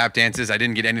get any lap dances. I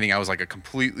didn't get anything. I was like a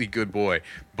completely good boy.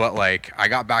 But like I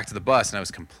got back to the bus and I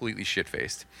was completely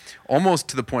shit-faced, almost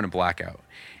to the point of blackout.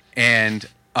 And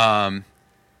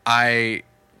I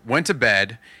went to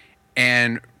bed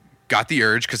and got the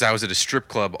urge because I was at a strip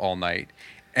club all night.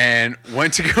 And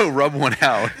went to go rub one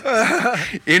out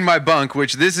in my bunk,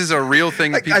 which this is a real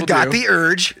thing that people I got do. the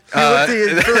urge.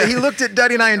 He looked at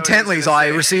Duddy and I intently. So I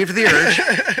received the urge.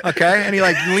 Okay, and he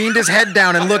like leaned his head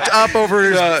down and looked up over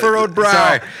his furrowed brow.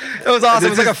 Sorry. It was awesome. It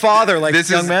was like a father, like this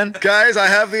young is- man. Guys, I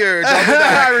have the urge. I'll be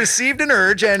back. I received an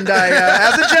urge, and I,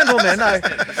 as a gentleman,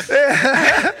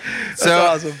 So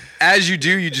awesome. as you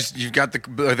do, you've got the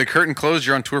curtain closed.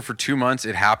 You're on tour for 2 months.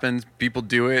 It happens. People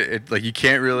do it. Like you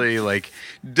can't really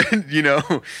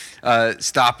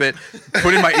stop it.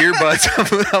 Put in my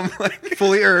earbuds. I'm like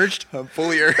fully urged. I'm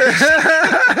fully urged.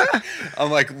 I'm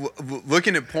like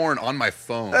looking at porn on my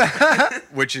phone,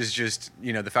 which is just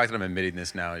the fact that I'm admitting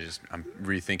this now is just I'm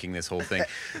rethinking this whole thing.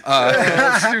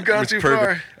 You've gone too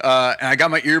far. And I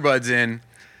got my earbuds in.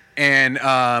 And,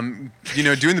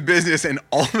 doing the business, and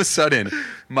all of a sudden,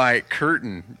 my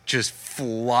curtain just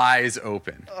flies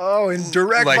open. Oh, in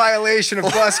direct Like- violation of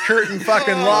bus curtain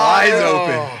fucking law. Flies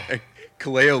open. And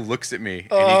Kaleo looks at me, and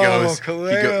Oh, he goes,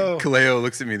 Kaleo. Kaleo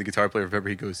looks at me, the guitar player of Pepper,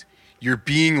 he goes, "You're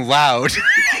being loud."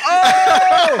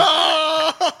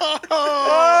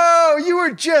 Oh, you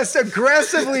were just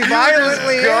aggressively,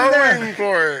 violently in there. Going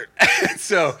for it.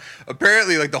 So,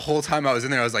 apparently, like, the whole time I was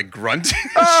in there, I was, like, grunting.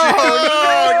 Oh,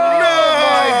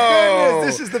 my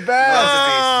goodness, this is the best.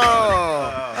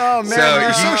 Oh, man, So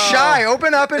you're so he- shy.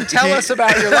 Open up and tell us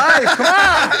about your life. Come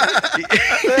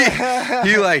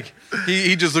on.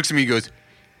 he just looks at me and goes,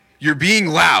 "You're being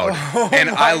loud." And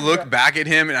I look back at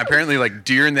him, and apparently like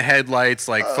deer in the headlights,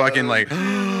 like fucking like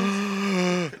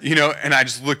and I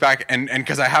just look back, and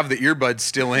because I have the earbuds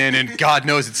still in, and God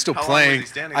knows it's still How long was playing, he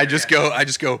standing I there?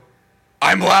 just go,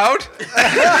 "I'm loud?"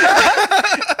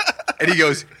 And he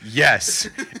goes, "Yes."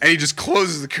 And he just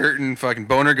closes the curtain, fucking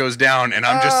boner goes down, and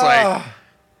I'm just like,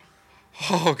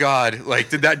 oh God, like,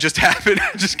 did that just happen?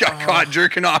 I just got caught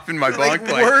jerking off in my bunk.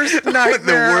 Like, Worst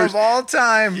nightmare of all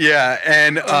time. Yeah,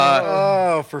 and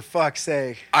Oh, for fuck's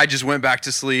sake. I just went back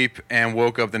to sleep and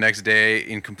woke up the next day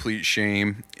in complete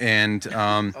shame, and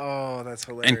Oh, that's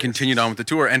hilarious. and continued on with the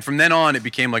tour. And from then on, it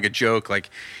became like a joke.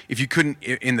 Like, if you couldn't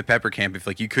in the Pepper Camp, if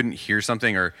like you couldn't hear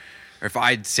something, or if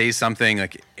I'd say something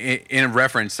like in a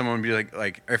reference, someone would be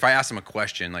like, or if I asked them a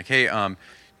question, like, "Hey,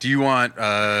 do you want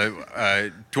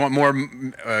more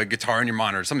guitar in your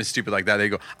monitor?" Something stupid like that. They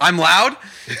go, "I'm loud."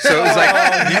 So it was like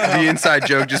the inside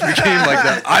joke just became like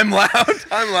that. "I'm loud."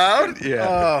 I'm loud. Yeah.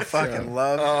 Oh, fucking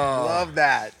love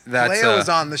that. That's, Leo was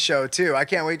on the show too. I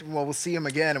can't wait. Well, we'll see him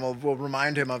again, and we'll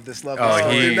remind him of this lovely Oh,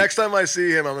 story. he- Dude, next time I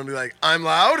see him, I'm gonna be like, "I'm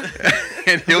loud."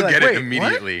 And he'll like, get "Wait, it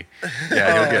immediately.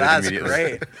 Yeah, he'll get it That's immediately.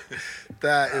 great.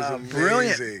 That is amazing.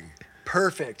 Brilliant.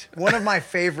 Perfect. One of my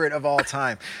favorite of all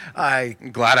time. I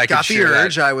Glad I could got the share that.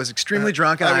 urge. I was extremely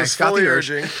drunk, and I I was got fully the urge.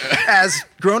 urging. As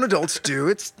grown adults do.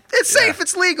 It's safe.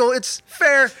 It's legal. It's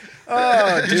fair.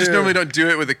 Oh, You just normally don't do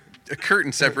it with a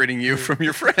curtain separating you from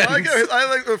your friends. I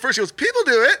like first he goes, "People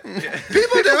do it.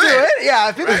 People do do it." it.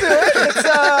 Yeah, people do it. It's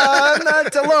I'm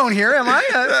not alone here, am I?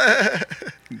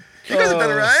 You guys have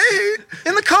done it right.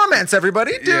 In the comments,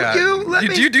 everybody, do Yeah. you let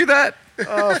me? Do you do that?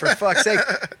 Oh, for fuck's sake!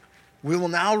 We will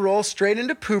now roll straight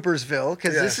into Poopersville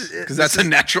because Yes. Because that's a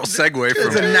natural segue from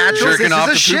it's a natural. jerking This off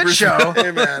is a to shit Poopersville. show.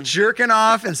 Hey, man. Jerking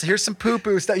off, and so here's some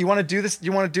poo-poo stuff. You want to do this?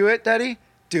 You want to do it, Daddy?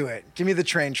 Do it. Give me the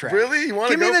train track. Really? You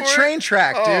want to Give me go the for train it?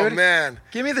 track, Oh dude. man.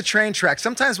 Give me the train track.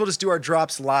 Sometimes we'll just do our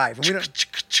drops live, and we don't.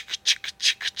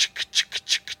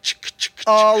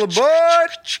 All aboard!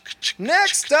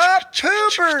 Next up,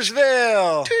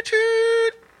 Poopersville. Toot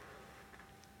toot.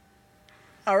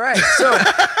 All right, so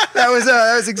that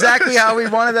was exactly how we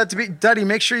wanted that to be. Duddy,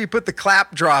 make sure you put the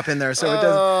clap drop in there so it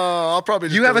doesn't. Oh, I'll probably.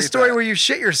 Just You have a delete story that. where you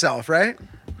shit yourself, right?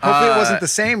 Hopefully it wasn't the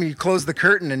same. You closed the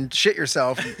curtain and shit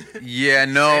yourself. Yeah,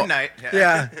 no. Same night.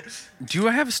 Yeah. Do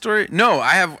I have a story? No,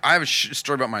 I have a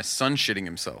story about my son shitting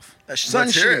himself. Sun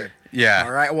Let's hear shit. it. Yeah.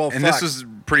 All right, well, and fuck. this was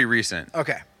pretty recent.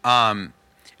 Okay.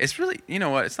 It's really, you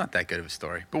know what? It's not that good of a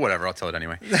story, but whatever. I'll tell it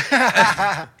anyway.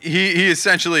 he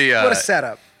essentially. What a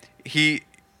setup. He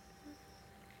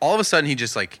all of a sudden he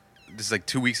just like this is like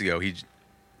 2 weeks ago.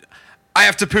 I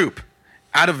have to poop.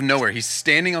 Out of nowhere, he's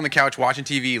standing on the couch watching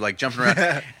TV, like jumping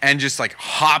around, and just like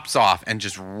hops off and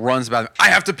just runs about. I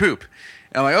have to poop.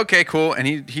 And I'm like, okay, cool. And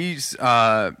he's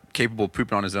capable of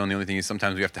pooping on his own. The only thing is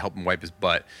sometimes we have to help him wipe his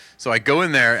butt. So I go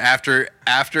in there after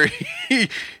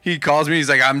he calls me. He's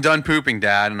like, "I'm done pooping,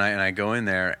 Dad." And I go in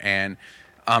there, and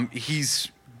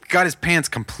he's got his pants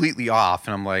completely off.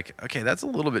 And I'm like, okay, that's a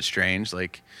little bit strange.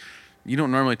 Like, you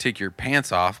don't normally take your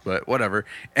pants off, but whatever.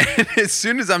 And as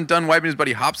soon as I'm done wiping his butt,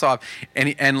 he hops off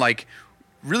and like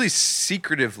really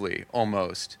secretively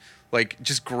almost like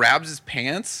just grabs his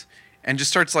pants and just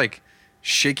starts like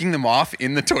shaking them off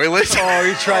in the toilet. Oh,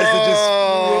 he tries to just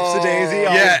whoops a daisy.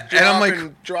 Oh, Yeah, and I'm like,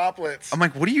 Dropping droplets. I'm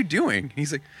like, what are you doing? And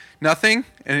he's like, nothing.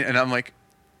 And I'm like,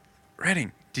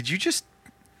 Redding, did you just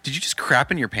did you just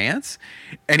crap in your pants?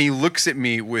 And he looks at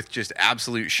me with just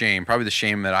absolute shame, probably the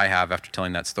shame that I have after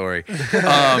telling that story,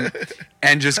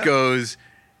 and just goes,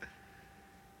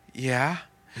 yeah,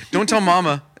 don't tell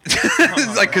mama.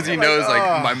 It's like, because he knows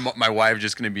like my wife's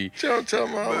just gonna be Don't tell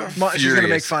mama. She's gonna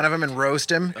make fun of him and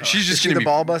roast him. She's just Is she gonna the be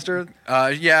ball buster.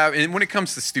 Yeah, and when it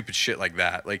comes to stupid shit like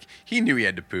that, like he knew he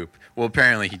had to poop. Well,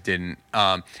 apparently he didn't.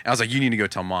 I was like, you need to go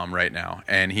tell mom right now.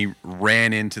 And he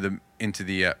ran into the.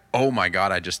 Oh my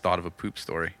god! I just thought of a poop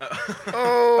story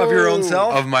Of your own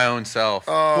self. of my own self.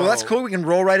 Well, that's cool. We can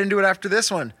roll right into it after this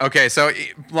one. Okay, so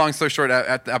long story short,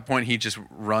 at that point he just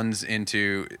runs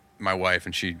into my wife,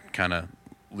 and she kind of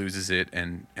loses it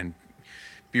and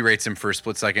berates him for a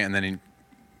split second, and then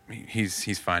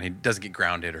he's fine. He doesn't get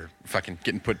grounded or fucking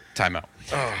getting put timeout.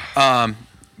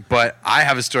 But I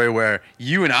have a story where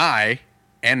you and I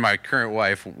and my current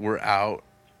wife were out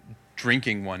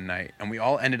drinking one night, and we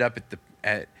all ended up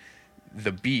at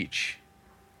the beach.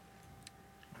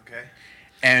 Okay.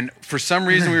 And for some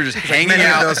reason we were just hanging Many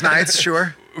out of those nights,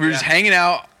 sure. We were just hanging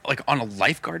out like on a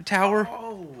lifeguard tower.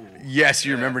 Yes,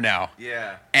 you remember now.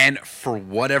 Yeah. And for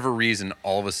whatever reason,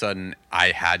 all of a sudden,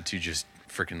 I had to just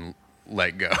freaking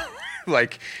let go.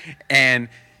 And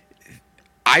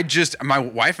my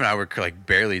wife and I were like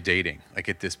barely dating, like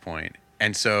at this point.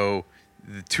 And so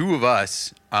the two of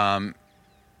us are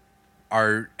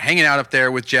hanging out up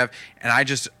there with Jeff. And I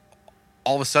just,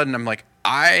 all of a sudden, I'm like,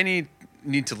 I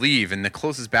need to leave, and the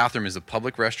closest bathroom is a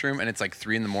public restroom, and it's like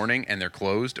 3 a.m, and they're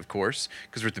closed, of course,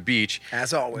 because we're at the beach.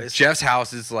 As always. Jeff's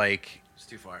house is like It's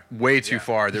too far. way too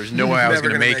far. There's no way I was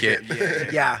Never going to gonna make make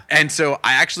it. Yeah. And so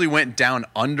I actually went down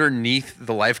underneath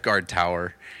the lifeguard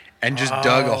tower and just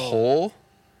dug a hole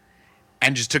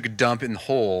and just took a dump in the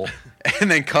hole and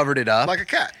then covered it up. Like a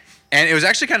cat. And it was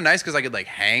actually kind of nice because I could like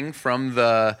hang from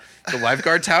the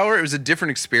lifeguard tower. It was a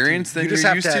different experience than You you're just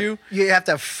have used to. You have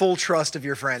to have full trust of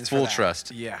your friends. for Full that.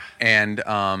 trust. Yeah. And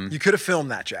You could have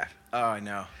filmed that, Jeff. Oh, I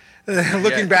know.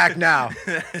 Looking back now.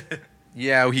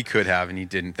 yeah, he could have, and he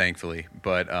didn't, thankfully.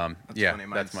 But yeah, Funny.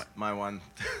 that's my one.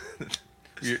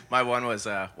 My one was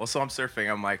so I'm surfing.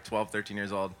 I'm like 12, 13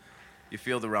 years old. You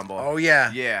feel the rumble. Oh,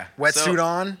 yeah. Yeah. Wetsuit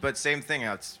on? But same thing.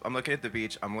 I'm looking at the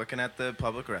beach. I'm looking at the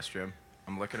public restroom.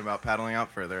 I'm looking about paddling out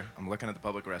further. I'm looking at the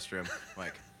public restroom.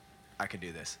 Like, I can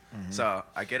do this. Mm-hmm. So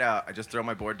I get out. I just throw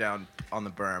my board down on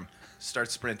the berm,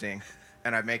 start sprinting,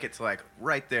 and I make it to like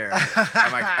right there.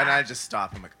 I'm like, and I just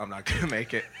stop. I'm like, I'm not gonna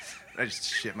make it. I just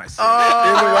shit myself.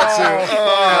 In the wetsuit.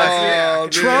 Oh,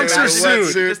 dude, Trunks or that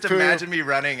suit? wetsuit Just poop. imagine me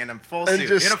running and I'm full And suit.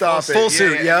 just in a stop full it. Full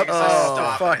suit, yep. Just Oh,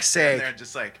 stop. fuck's And I stand sake. there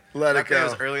just like, Let it luckily go. It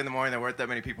was early in the morning. There weren't that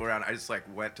many people around. I just like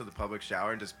went to the public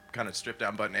shower and just kind of stripped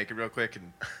down butt naked real quick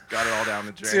and got it all down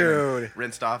the drain. Dude. And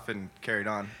rinsed off and carried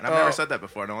on. And I've never said that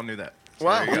before. No one knew that. So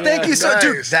Wow. there you go. Thank you so,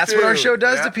 dude. Nice, That's what our dude. show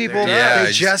does Yeah, to people. yeah.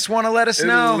 They just want to let us It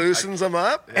know. loosens them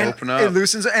up. And Open up. It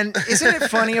loosens. And isn't it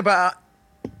funny about?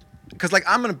 Because like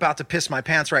I'm about to piss my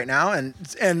pants right now,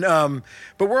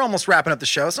 but we're almost wrapping up the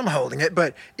show, so I'm holding it.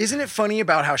 But isn't it funny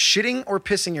about how shitting or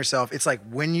pissing yourself? It's like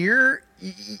when you're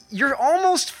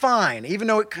almost fine, even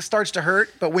though it starts to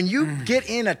hurt. But when you get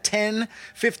in a 10,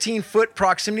 15 foot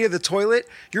proximity of the toilet,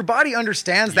 your body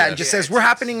understands that and just says, "We're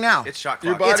happening now. It's shock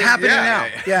Your clock. body, It's happening yeah. now."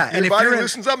 Yeah. Your And if body you're in,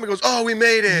 loosens up and goes, "Oh, we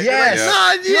made it." yes, You're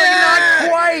like, You're like, not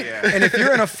quite. Yeah. And if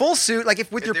you're in a full suit, like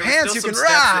if with your There pants, was you still can some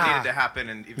steps that needed to rah. happen,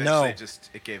 and eventually No.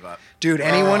 it gave up. Dude,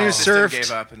 anyone who's System surfed,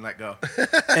 gave up and let go.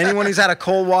 anyone who's had a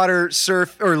cold water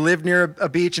surf or lived near a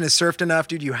beach and has surfed enough,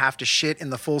 dude, you have to shit in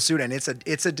the full suit, and it's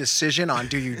a decision on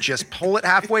do you just pull it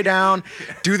halfway down,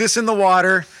 do this in the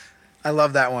water. I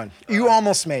love that one. You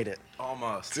almost made it.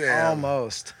 Almost. Damn.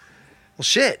 Almost. Well,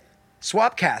 shit.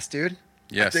 Swapcast, dude.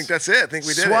 yes. I think that's it. I think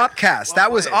we did Swapcast. That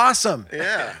was played. awesome. it.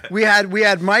 Yeah. We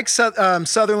had Mike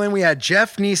Sutherland. We had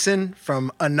Jeff Neeson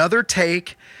from Another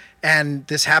Take. And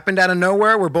this happened out of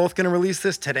nowhere. We're both going to release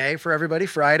this today for everybody,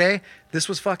 Friday. This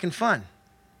was fucking fun.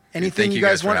 Anything thank you you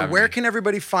guys guys for want? having Where me. can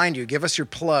everybody find you? Give us your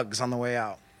plugs on the way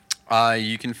out.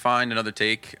 You can find Another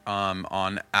Take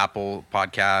on Apple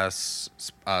Podcasts,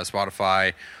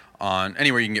 Spotify, on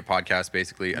anywhere you can get podcasts,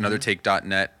 basically.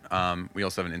 AnotherTake.net. We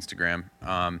also have an Instagram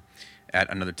at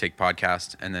Another Take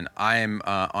Podcast. And then I'm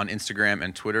on Instagram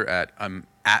and Twitter at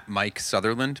Mike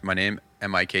Sutherland. My name,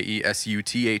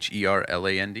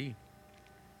 MikeSutherland.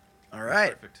 All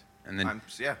right. Perfect. And then,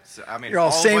 So, I mean, You're all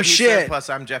of same what he shit. said, plus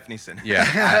I'm Jeff Neeson.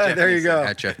 yeah, There you go.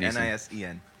 at Jeff Neeson.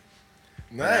 Nisen.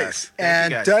 Nice.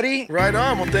 And guys. Duddy, Right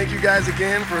on. Well, thank you guys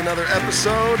again for another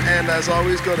episode. And as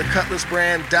always, go to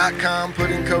cutlassbrand.com,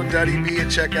 put in code DuddyB at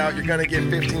checkout. You're going to get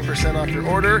 15% off your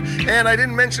order. And I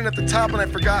didn't mention at the top, and I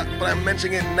forgot, but I'm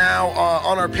mentioning it now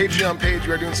on our Patreon page.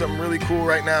 We are doing something really cool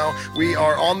right now. We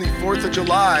are on the 4th of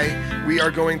July. We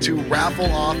are going to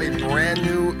raffle off a brand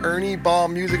new Ernie Ball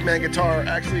Music Man guitar.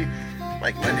 Actually,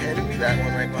 Mike went handed me that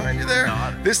one right behind you there.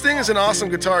 This thing is an awesome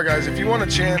guitar, guys. If you want a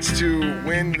chance to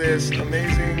win this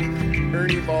amazing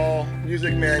Ernie Ball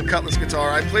Music Man Cutlass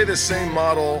guitar, I play this same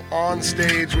model on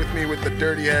stage with me with the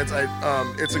Dirty Heads.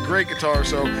 It's a great guitar,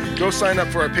 so go sign up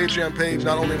for our Patreon page.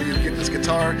 Not only will you get this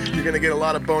guitar, you're going to get a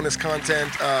lot of bonus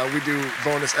content. We do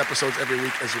bonus episodes every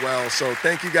week as well. So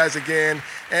thank you guys again,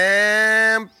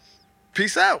 and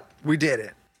peace out. we did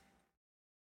it.